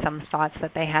about like some thoughts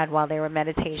that they had while they were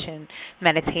meditating,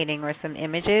 or some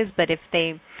images, but if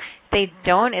they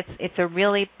don't, it's a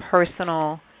really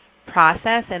personal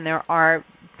process, and there are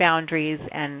boundaries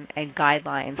and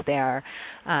guidelines there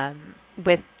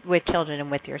with children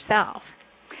and with yourself.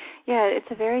 Yeah, it's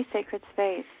a very sacred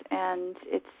space, and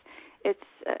it's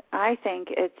I think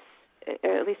it's,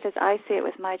 or at least as I see it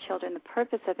with my children, the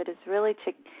purpose of it is really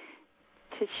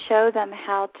to show them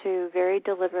how to very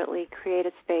deliberately create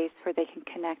a space where they can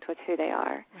connect with who they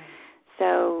are. Right.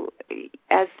 So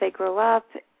as they grow up,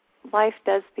 life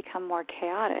does become more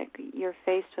chaotic. You're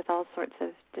faced with all sorts of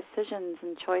decisions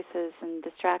and choices and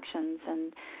distractions,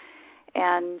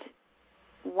 and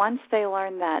once they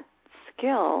learn that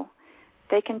skill,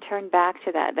 they can turn back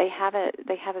to that. They have a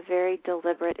very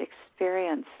deliberate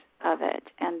experience of it,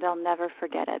 and they'll never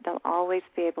forget it. They'll always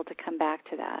be able to come back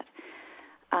to that.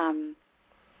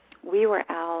 We were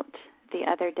out the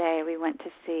other day. We went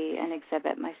to see an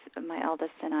exhibit, my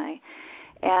eldest and I,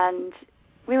 and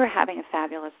we were having a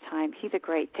fabulous time. He's a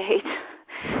great date.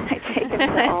 I take him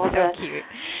to all so cute.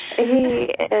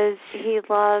 He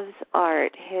loves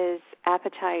art. His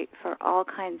appetite for all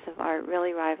kinds of art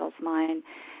really rivals mine.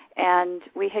 And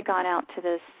we had gone out to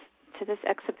this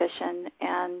exhibition,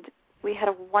 and we had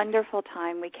a wonderful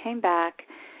time. We came back.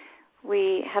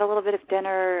 We had a little bit of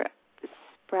dinner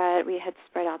spread. We had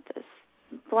spread out this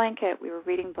blanket. We were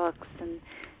reading books and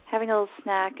having a little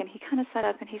snack, and he kind of sat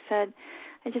up and he said,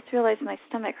 I just realized my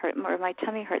stomach hurt, or my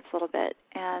tummy hurts a little bit.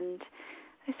 And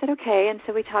I said, okay. And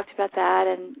so we talked about that,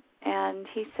 and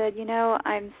he said,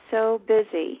 I'm so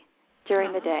busy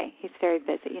during the day. He's very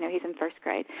busy. He's in first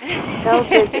grade. So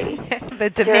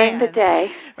busy during the day.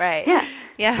 Right. Yeah.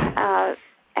 Yeah.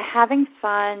 Having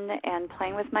fun and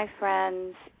playing with my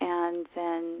friends, and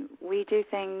then we do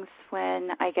things when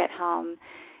I get home.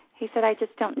 He said, I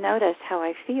just don't notice how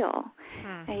I feel.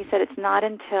 And he said, it's not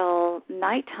until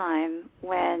nighttime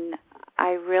when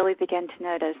I really begin to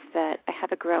notice that I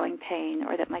have a growing pain,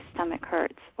 or that my stomach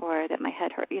hurts, or that my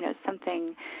head hurts,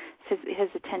 something, his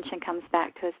attention comes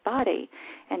back to his body.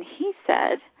 And he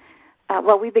said,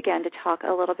 we began to talk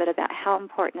a little bit about how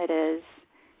important it is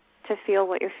to feel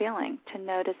what you're feeling, to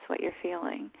notice what you're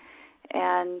feeling.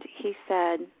 And he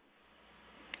said,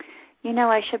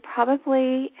 I should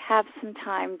probably have some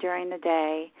time during the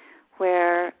day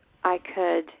where I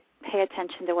could pay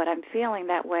attention to what I'm feeling.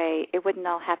 That way it wouldn't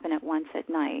all happen at once at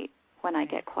night when I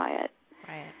get quiet.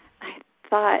 Right. I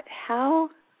thought, how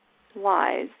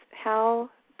wise, how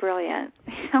brilliant,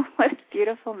 what a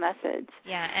beautiful message.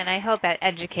 Yeah, and I hope that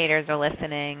educators are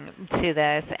listening to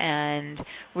this and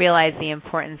realize the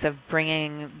importance of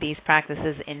bringing these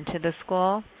practices into the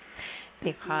school,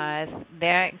 because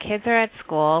their kids are at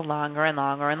school longer and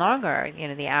longer and longer.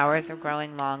 The hours are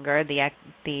growing longer. The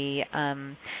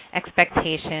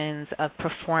expectations of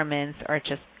performance are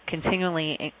just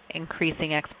continually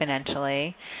increasing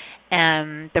exponentially.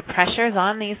 And the pressure's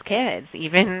on these kids.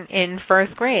 Even in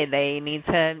first grade, they need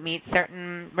to meet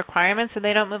certain requirements so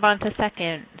they don't move on to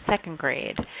second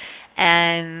grade.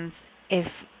 And it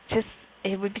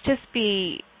would just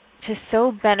be just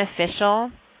so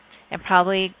beneficial and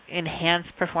probably enhance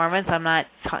performance. I'm not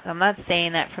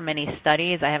saying that from any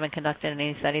studies. I haven't conducted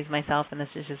any studies myself, and this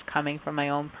is just coming from my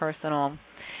own personal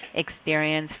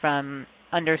experience from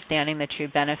understanding the true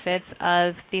benefits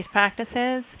of these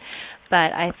practices.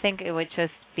 But I think it would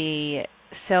just be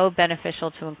so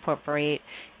beneficial to incorporate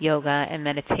yoga and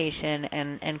meditation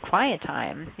and quiet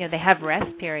time. They have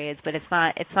rest periods, but it's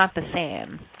not the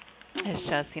same. It's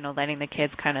just, letting the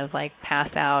kids kind of like pass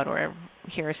out or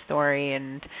hear a story,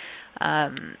 and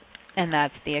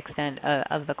that's the extent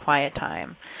of the quiet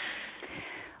time.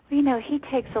 Well, he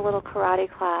takes a little karate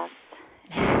class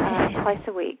twice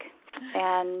a week.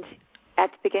 And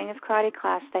at the beginning of karate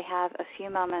class, they have a few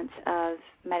moments of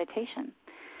meditation.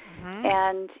 Mm-hmm.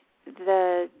 And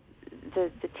the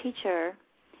teacher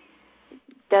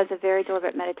does a very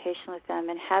deliberate meditation with them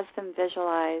and has them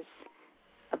visualize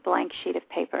a blank sheet of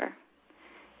paper.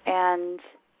 And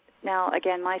now,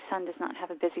 again, my son does not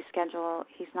have a busy schedule.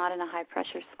 He's not in a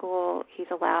high-pressure school. He's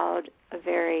allowed a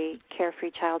very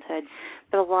carefree childhood.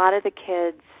 But a lot of the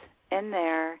kids in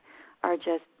there are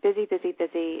just busy, busy,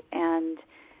 busy. And,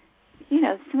 you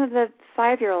know, some of the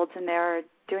 5-year-olds in there are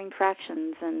doing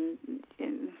fractions. And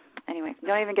anyway,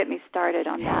 don't even get me started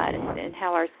on that and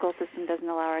how our school system doesn't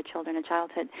allow our children a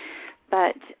childhood.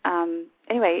 But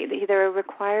anyway, they're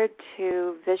required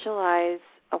to visualize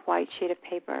a white sheet of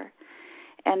paper.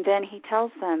 And then he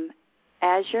tells them,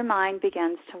 as your mind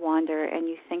begins to wander and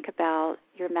you think about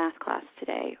your math class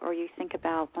today, or you think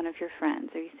about one of your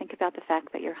friends, or you think about the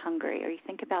fact that you're hungry, or you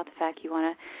think about the fact you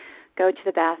want to go to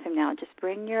the bathroom now, just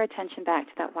bring your attention back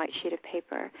to that white sheet of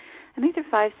paper. And these are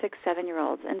 5, 6,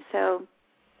 7-year-olds. And so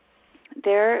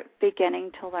they're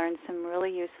beginning to learn some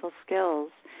really useful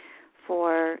skills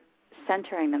for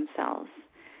centering themselves.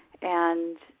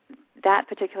 And that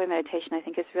particular meditation, I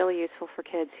think, is really useful for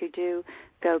kids who do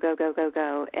go, go, go, go,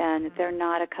 go, and they're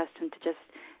not accustomed to just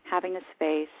having a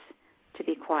space to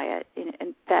be quiet.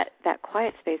 And that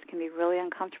quiet space can be really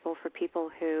uncomfortable for people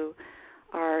who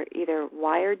are either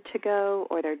wired to go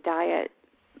or their diet,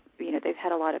 you know, they've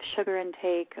had a lot of sugar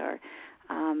intake or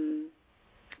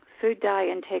food dye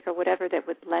intake or whatever that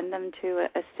would lend them to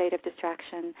a state of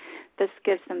distraction. This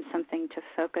gives them something to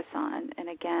focus on, and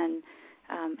again,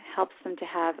 helps them to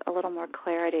have a little more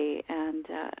clarity and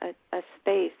a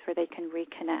space where they can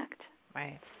reconnect.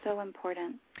 Right. So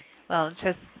important. Well,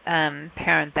 just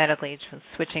parenthetically,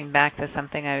 switching back to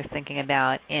something I was thinking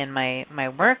about in my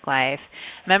work life,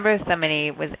 remember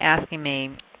somebody was asking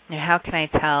me, how can I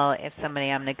tell if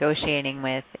somebody I'm negotiating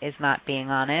with is not being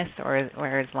honest or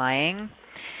is lying?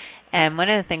 And one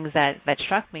of the things that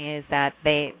struck me is that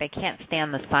they can't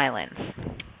stand the silence.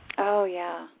 Oh,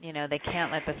 yeah. You know, they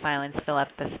can't let the silence fill up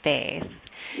the space.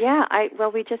 Yeah,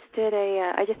 we just did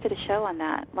I just did a show on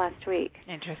that last week.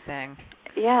 Interesting.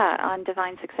 Yeah, on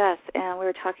Divine Success, and we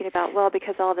were talking about,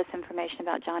 because all this information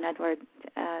about John Edwards,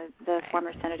 the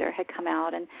former senator, had come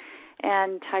out,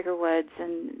 and Tiger Woods,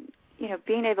 and, you know,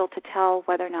 being able to tell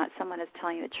whether or not someone is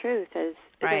telling you the truth is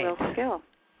a real skill.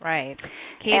 Right.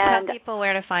 Can you tell people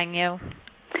where to find you?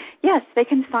 Yes, they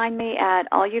can find me at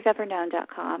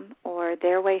allyou'veverknown.com or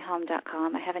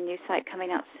theirwayhome.com. I have a new site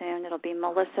coming out soon. It'll be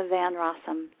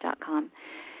melissavanrossum.com.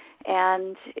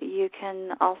 And you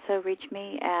can also reach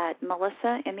me at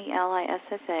Melissa,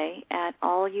 Melissa, at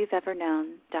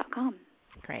allyou'veverknown.com.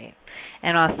 Great.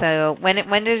 And also,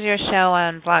 when does your show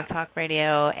on Blog Talk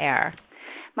Radio air?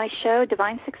 My show,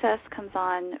 Divine Success, comes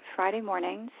on Friday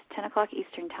mornings, 10 o'clock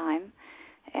Eastern Time,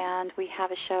 and we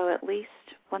have a show at least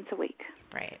once a week.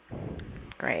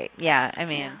 Great. Yeah, I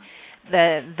mean,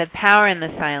 the power in the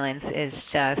silence is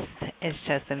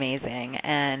just amazing.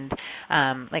 And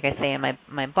like I say in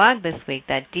my blog this week,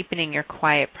 that deepening your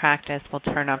quiet practice will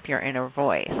turn up your inner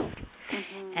voice.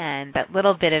 Mm-hmm. And that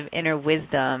little bit of inner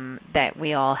wisdom that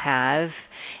we all have,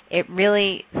 it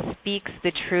really speaks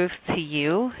the truth to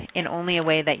you in only a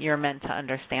way that you're meant to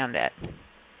understand it.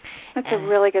 That's a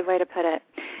really good way to put it.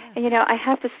 And, you know, I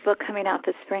have this book coming out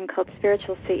this spring called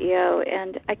Spiritual CEO,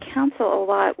 and I counsel a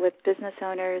lot with business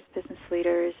owners, business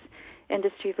leaders,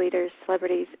 industry leaders,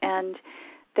 celebrities, and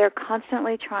they're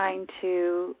constantly trying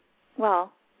to,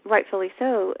 rightfully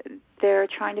so, they're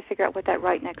trying to figure out what that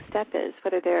right next step is,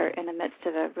 whether they're in the midst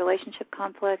of a relationship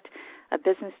conflict, a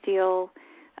business deal,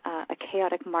 a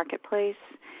chaotic marketplace,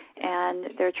 and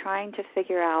they're trying to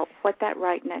figure out what that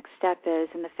right next step is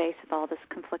in the face of all this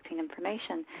conflicting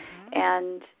information. Mm-hmm.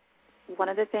 And one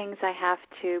of the things I have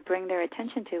to bring their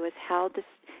attention to is how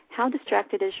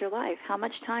distracted is your life? How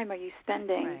much time are you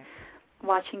spending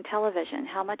watching television?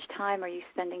 How much time are you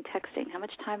spending texting? How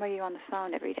much time are you on the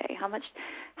phone every day? How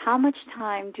much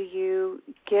time do you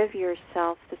give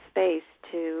yourself the space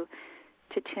to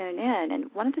tune in? And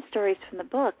one of the stories from the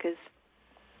book is,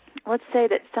 let's say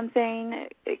that something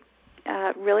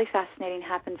really fascinating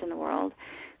happens in the world.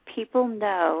 People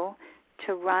know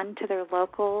to run to their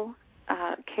local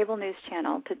cable news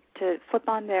channel, to flip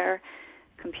on their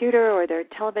computer or their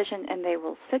television, and they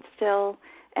will sit still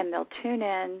and they'll tune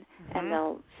in, mm-hmm. and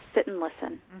they'll sit and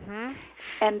listen. Mm-hmm.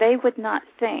 And they would not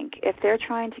think, if they're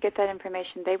trying to get that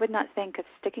information, they would not think of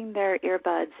sticking their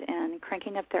earbuds in,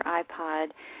 cranking up their iPod,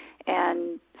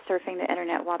 and surfing the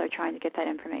internet while they're trying to get that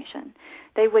information.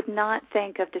 They would not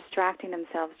think of distracting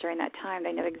themselves during that time.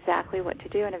 They know exactly what to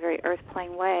do in a very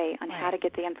earth-plane way on how to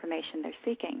get the information they're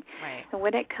seeking. Right. And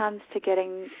when it comes to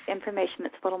getting information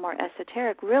that's a little more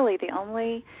esoteric, really the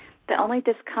only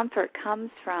discomfort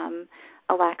comes from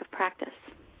a lack of practice.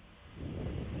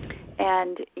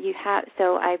 And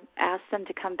so I asked them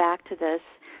to come back to this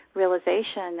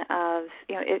realization of,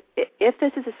 if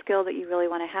this is a skill that you really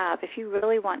want to have, if you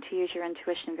really want to use your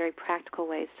intuition in very practical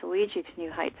ways to lead you to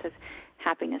new heights of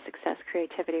happiness, success,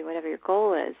 creativity, whatever your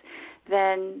goal is,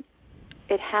 then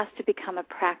it has to become a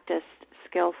practiced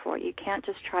skill for you. You can't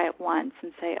just try it once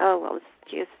and say, oh, well,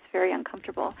 it's very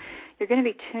uncomfortable. You're going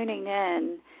to be tuning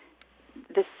in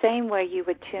the same way you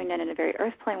would tune in a very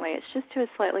earth plane way. It's just to a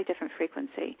slightly different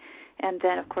frequency. And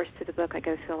then, of course, through the book, I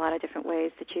go through a lot of different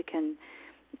ways that you can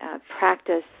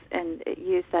practice and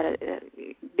use that,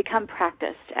 become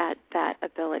practiced at that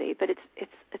ability. But it's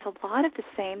a lot of the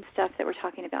same stuff that we're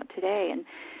talking about today, and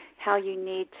how you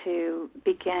need to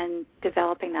begin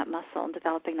developing that muscle and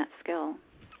developing that skill.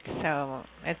 So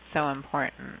it's so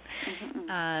important.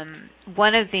 Mm-hmm.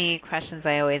 One of the questions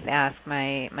I always ask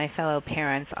my fellow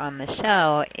parents on the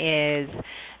show is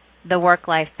the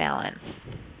work-life balance.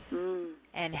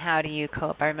 And how do you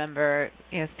cope? I remember,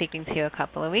 speaking to you a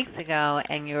couple of weeks ago,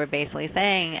 and you were basically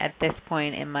saying, at this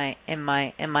point in my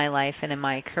life and in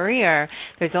my career,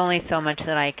 there's only so much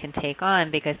that I can take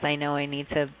on, because I know I need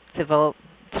to devote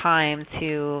time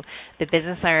to the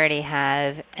business I already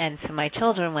have and to my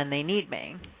children when they need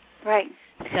me. Right.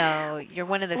 So you're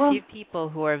one of the few people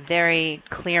who are very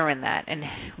clear in that. And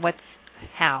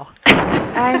how?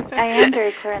 I am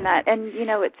very clear in that, and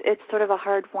it's sort of a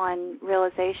hard-won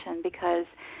realization, because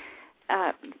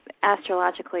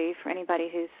astrologically, for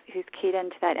anybody who's keyed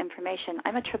into that information,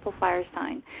 I'm a triple fire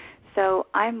sign, so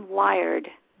I'm wired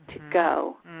to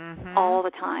go all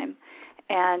the time,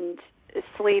 and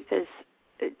sleep is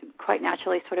quite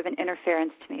naturally sort of an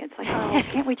interference to me. It's like, oh,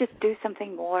 can't we just do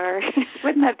something more?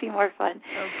 Wouldn't that be more fun?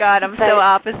 Oh, God, I'm so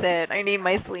opposite. I need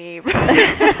my sleep.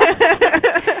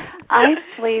 I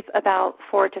sleep about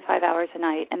 4 to 5 hours a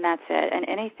night, and that's it. And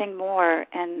anything more,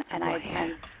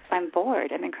 I'm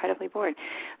bored. I'm incredibly bored.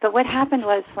 But what happened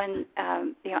was when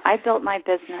I built my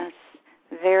business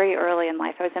very early in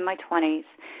life. I was in my 20s,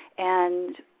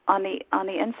 and on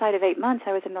the inside of 8 months,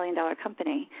 I was $1 million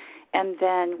company. And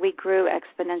then we grew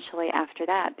exponentially after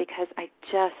that, because I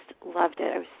just loved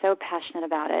it. I was so passionate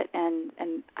about it. And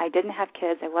I didn't have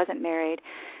kids. I wasn't married.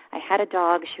 I had a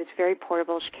dog. She was very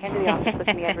portable. She came to the office with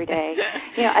me every day.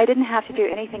 I didn't have to do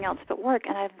anything else but work,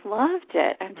 and I loved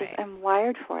it. I'm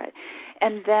wired for it.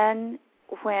 And then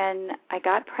when I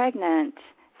got pregnant,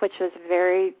 which was a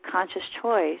very conscious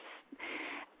choice,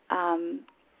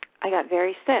 I got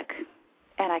very sick,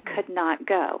 and I could not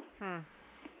go.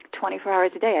 24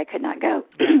 hours a day, I could not go.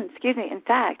 Excuse me. In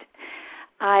fact,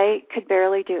 I could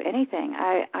barely do anything.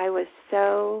 I was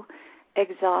so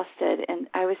exhausted, and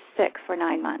I was sick for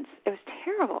 9 months. It was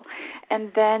terrible.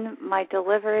 And then my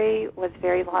delivery was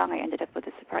very long. I ended up with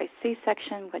a surprise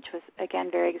C-section, which was, again,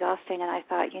 very exhausting. And I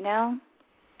thought,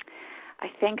 I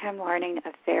think I'm learning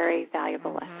a very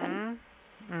valuable lesson.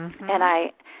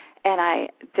 And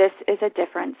this is a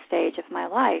different stage of my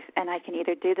life, and I can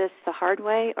either do this the hard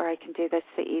way or I can do this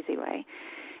the easy way.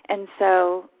 And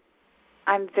so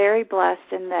I'm very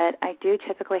blessed in that I do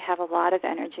typically have a lot of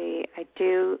energy. I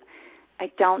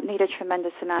don't need a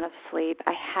tremendous amount of sleep.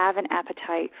 I have an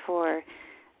appetite for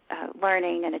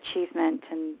learning and achievement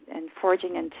and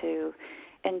forging into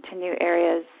new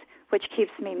areas, which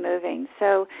keeps me moving.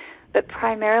 So, but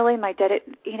primarily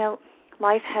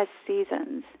life has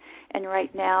seasons. And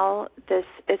right now, this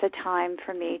is a time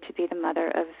for me to be the mother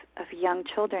of young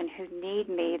children who need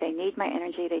me. They need my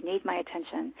energy. They need my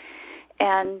attention.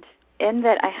 And in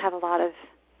that I have a lot of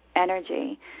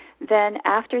energy, then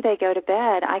after they go to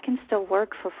bed, I can still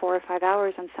work for 4 or 5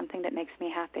 hours on something that makes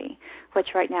me happy,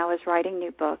 which right now is writing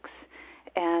new books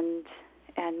and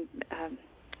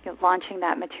launching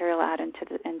that material out into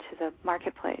the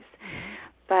marketplace.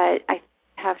 But I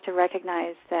have to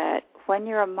recognize that when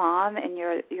you're a mom and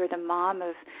you're the mom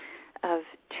of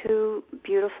 2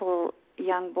 beautiful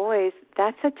young boys,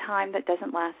 that's a time that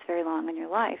doesn't last very long in your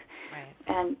life. Right.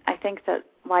 And I think that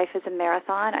life is a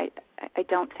marathon. I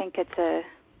don't think it's a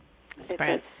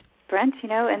sprint,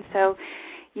 and so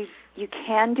you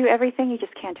can do everything, you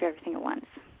just can't do everything at once.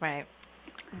 Right.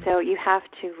 So you have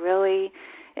to really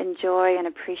enjoy and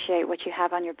appreciate what you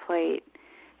have on your plate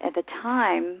at the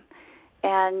time,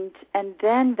 And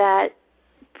then that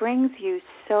brings you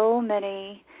so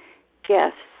many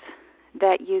gifts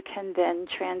that you can then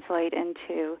translate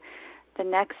into the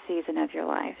next season of your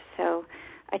life. So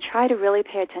I try to really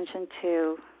pay attention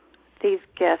to these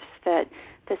gifts, that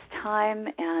this time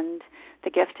and the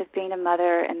gift of being a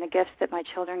mother and the gifts that my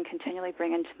children continually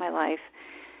bring into my life,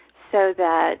 so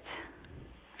that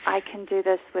I can do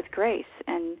this with grace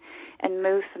and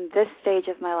move from this stage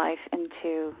of my life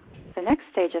into the next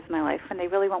stage of my life when they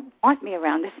really won't want me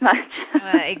around as much.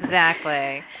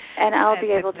 Exactly. And I'll That's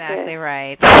be able exactly to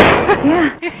right.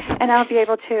 Yeah. And I'll be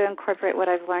able to incorporate what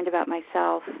I've learned about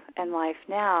myself and life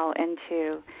now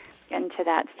into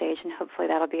that stage, and hopefully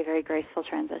that'll be a very graceful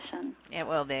transition. It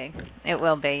will be. It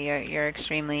will be. You're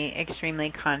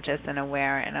extremely conscious and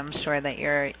aware, and I'm sure that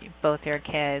both your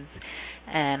kids,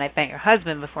 and I've met your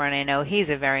husband before, and I know he's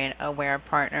a very aware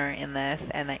partner in this,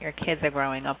 and that your kids are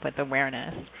growing up with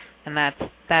awareness, and that's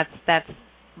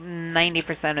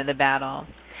 90% of the battle.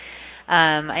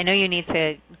 I know you need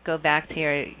to go back to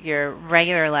your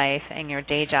regular life and your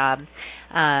day job.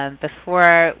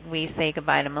 Before we say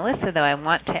goodbye to Melissa, though, I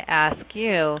want to ask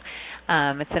you,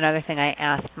 it's another thing I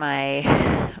asked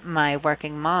my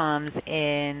working moms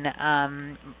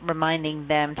in reminding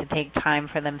them to take time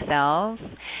for themselves.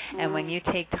 Mm-hmm. And when you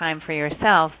take time for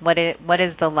yourself, what is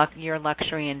your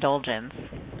luxury indulgence?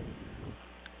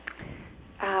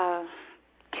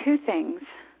 Two things,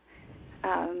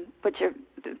 which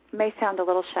may sound a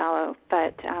little shallow,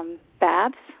 but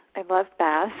baths. I love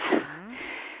baths. Mm-hmm.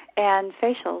 And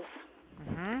facials.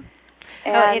 Mm-hmm.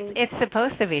 And it's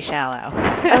supposed to be shallow.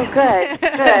 Oh, good.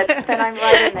 Then I'm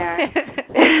right in there.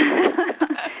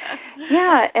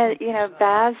 Yeah, and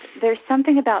baths. There's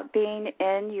something about being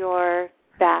in your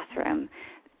bathroom.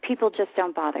 People just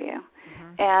don't bother you.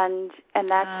 And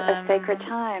that's a sacred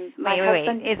time. Wait.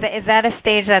 Is that a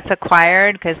stage that's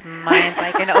acquired? Because mine's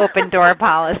like an open door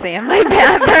policy in my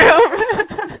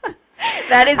bathroom.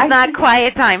 That is not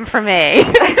quiet time for me.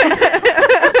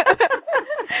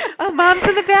 Oh, Mom's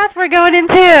in the bath. We're going in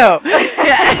too.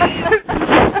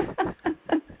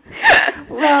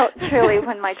 Well, truly,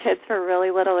 when my kids were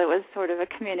really little, it was sort of a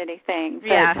community thing.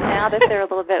 But now that they're a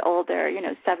little bit older,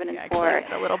 7 and 4,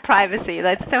 a little privacy.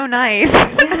 That's so nice.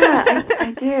 Yeah,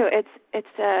 I do.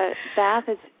 It's a bath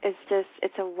is just,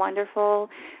 it's a wonderful,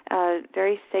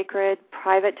 very sacred,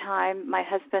 private time. My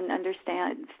husband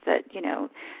understands that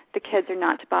the kids are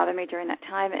not to bother me during that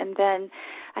time. And then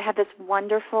I have this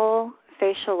wonderful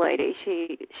facial lady.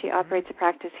 She operates a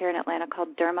practice here in Atlanta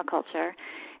called Dermaculture,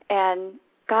 and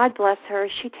God bless her,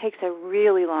 she takes a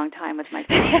really long time with my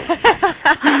face.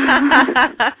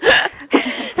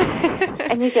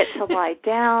 And you get to lie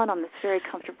down on this very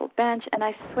comfortable bench, and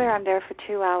I swear I'm there for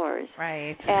 2 hours.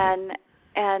 Right. And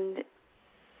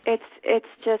it's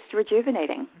just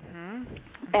rejuvenating. Mm-hmm.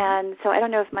 And so I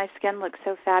don't know if my skin looks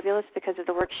so fabulous because of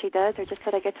the work she does, or just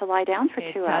that I get to lie down for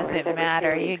 2 hours. It doesn't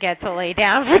matter. You get to lay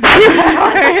down for 2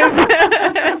 hours.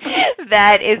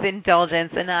 That is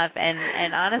indulgence enough.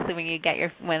 And honestly, when you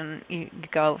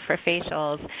go for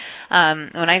facials,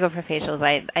 when I go for facials,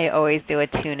 I always do a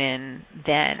tune-in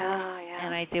then. Oh, yeah.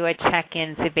 And I do a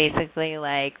check-in to basically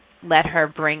let her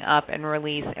bring up and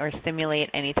release or stimulate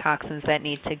any toxins that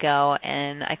need to go,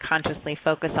 and I consciously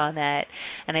focus on that.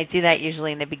 And I do that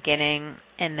usually in the beginning,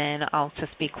 and then I'll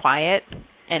just be quiet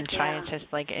and try and just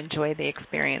enjoy the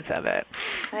experience of it.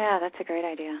 Yeah, that's a great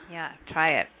idea. Yeah,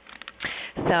 try it.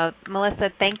 So,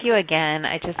 Melissa, thank you again.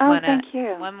 I just want to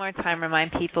one more time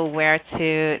remind people where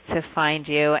to find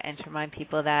you, and to remind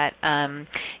people that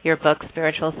your book,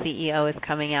 Spiritual CEO, is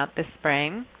coming out this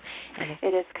spring.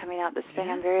 It is coming out this spring.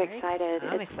 I'm very excited.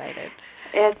 I'm excited.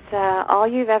 It's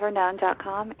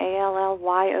allyou'veverknown.com,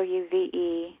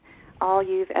 ALLYOUVE,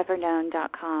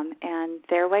 allyou'veverknown.com, and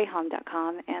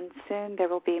theirwayhome.com, and soon there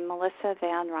will be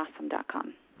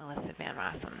melissavanrossum.com.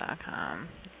 melissavanrossum.com.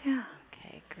 Yeah.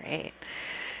 Okay, great.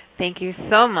 Thank you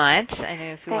so much. I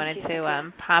know if you wanted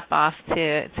to pop off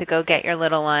to go get your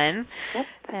little one. Yep.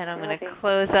 And I'm going to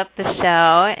close up the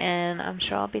show, and I'm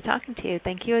sure I'll be talking to you.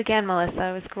 Thank you again, Melissa.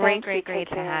 It was great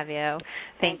to have you.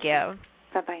 Thank you.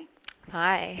 Bye-bye.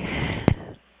 Bye.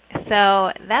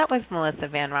 So that was Melissa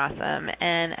Van Rossum,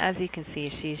 and as you can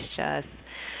see, she's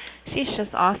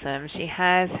just awesome. She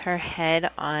has her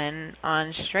head on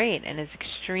straight and is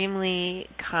extremely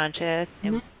conscious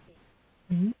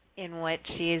in what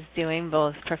she is doing,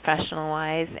 both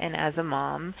professional-wise and as a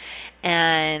mom.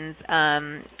 And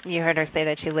you heard her say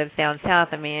that she lives down south.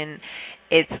 I mean,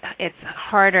 it's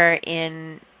harder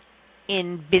in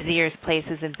busier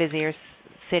places and busier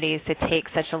cities to take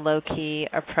such a low-key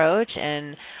approach,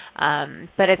 and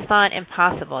but it's not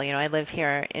impossible. I live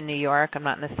here in New York. I'm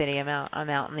not in the city. I'm out on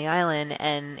the island,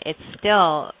 and it's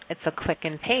a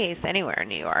quickened pace anywhere in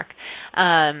New York,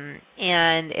 and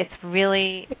it's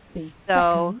really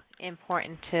so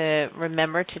important to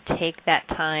remember to take that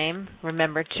time.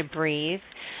 Remember to breathe.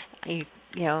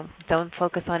 Don't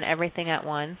focus on everything at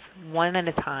once, one at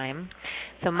a time.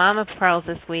 So Mama Pearls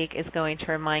this week is going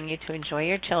to remind you to enjoy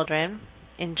your children,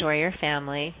 enjoy your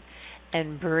family,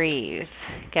 and breathe.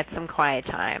 Get some quiet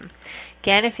time.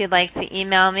 Again, if you'd like to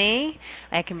email me,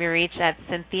 I can be reached at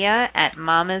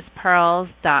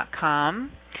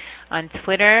cynthia@mamaspearls.com. On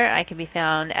Twitter, I can be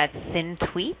found at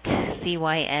cyntweet,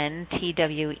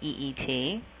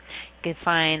 CYNTWEET. You can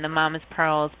find the Mama's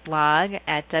Pearls blog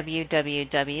at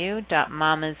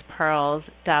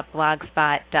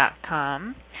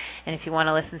www.mamaspearls.blogspot.com. And if you want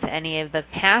to listen to any of the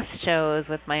past shows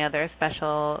with my other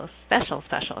special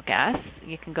guests,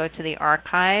 you can go to the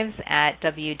archives at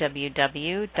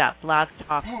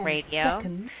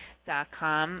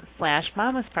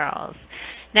www.blogtalkradio.com/mamaspearls.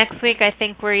 Next week, I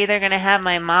think we're either going to have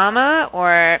my mama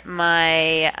or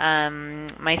my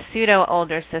pseudo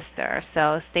older sister.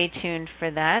 So stay tuned for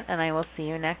that, and I will see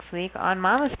you next week on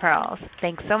Mama's Pearls.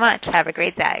 Thanks so much. Have a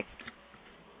great day.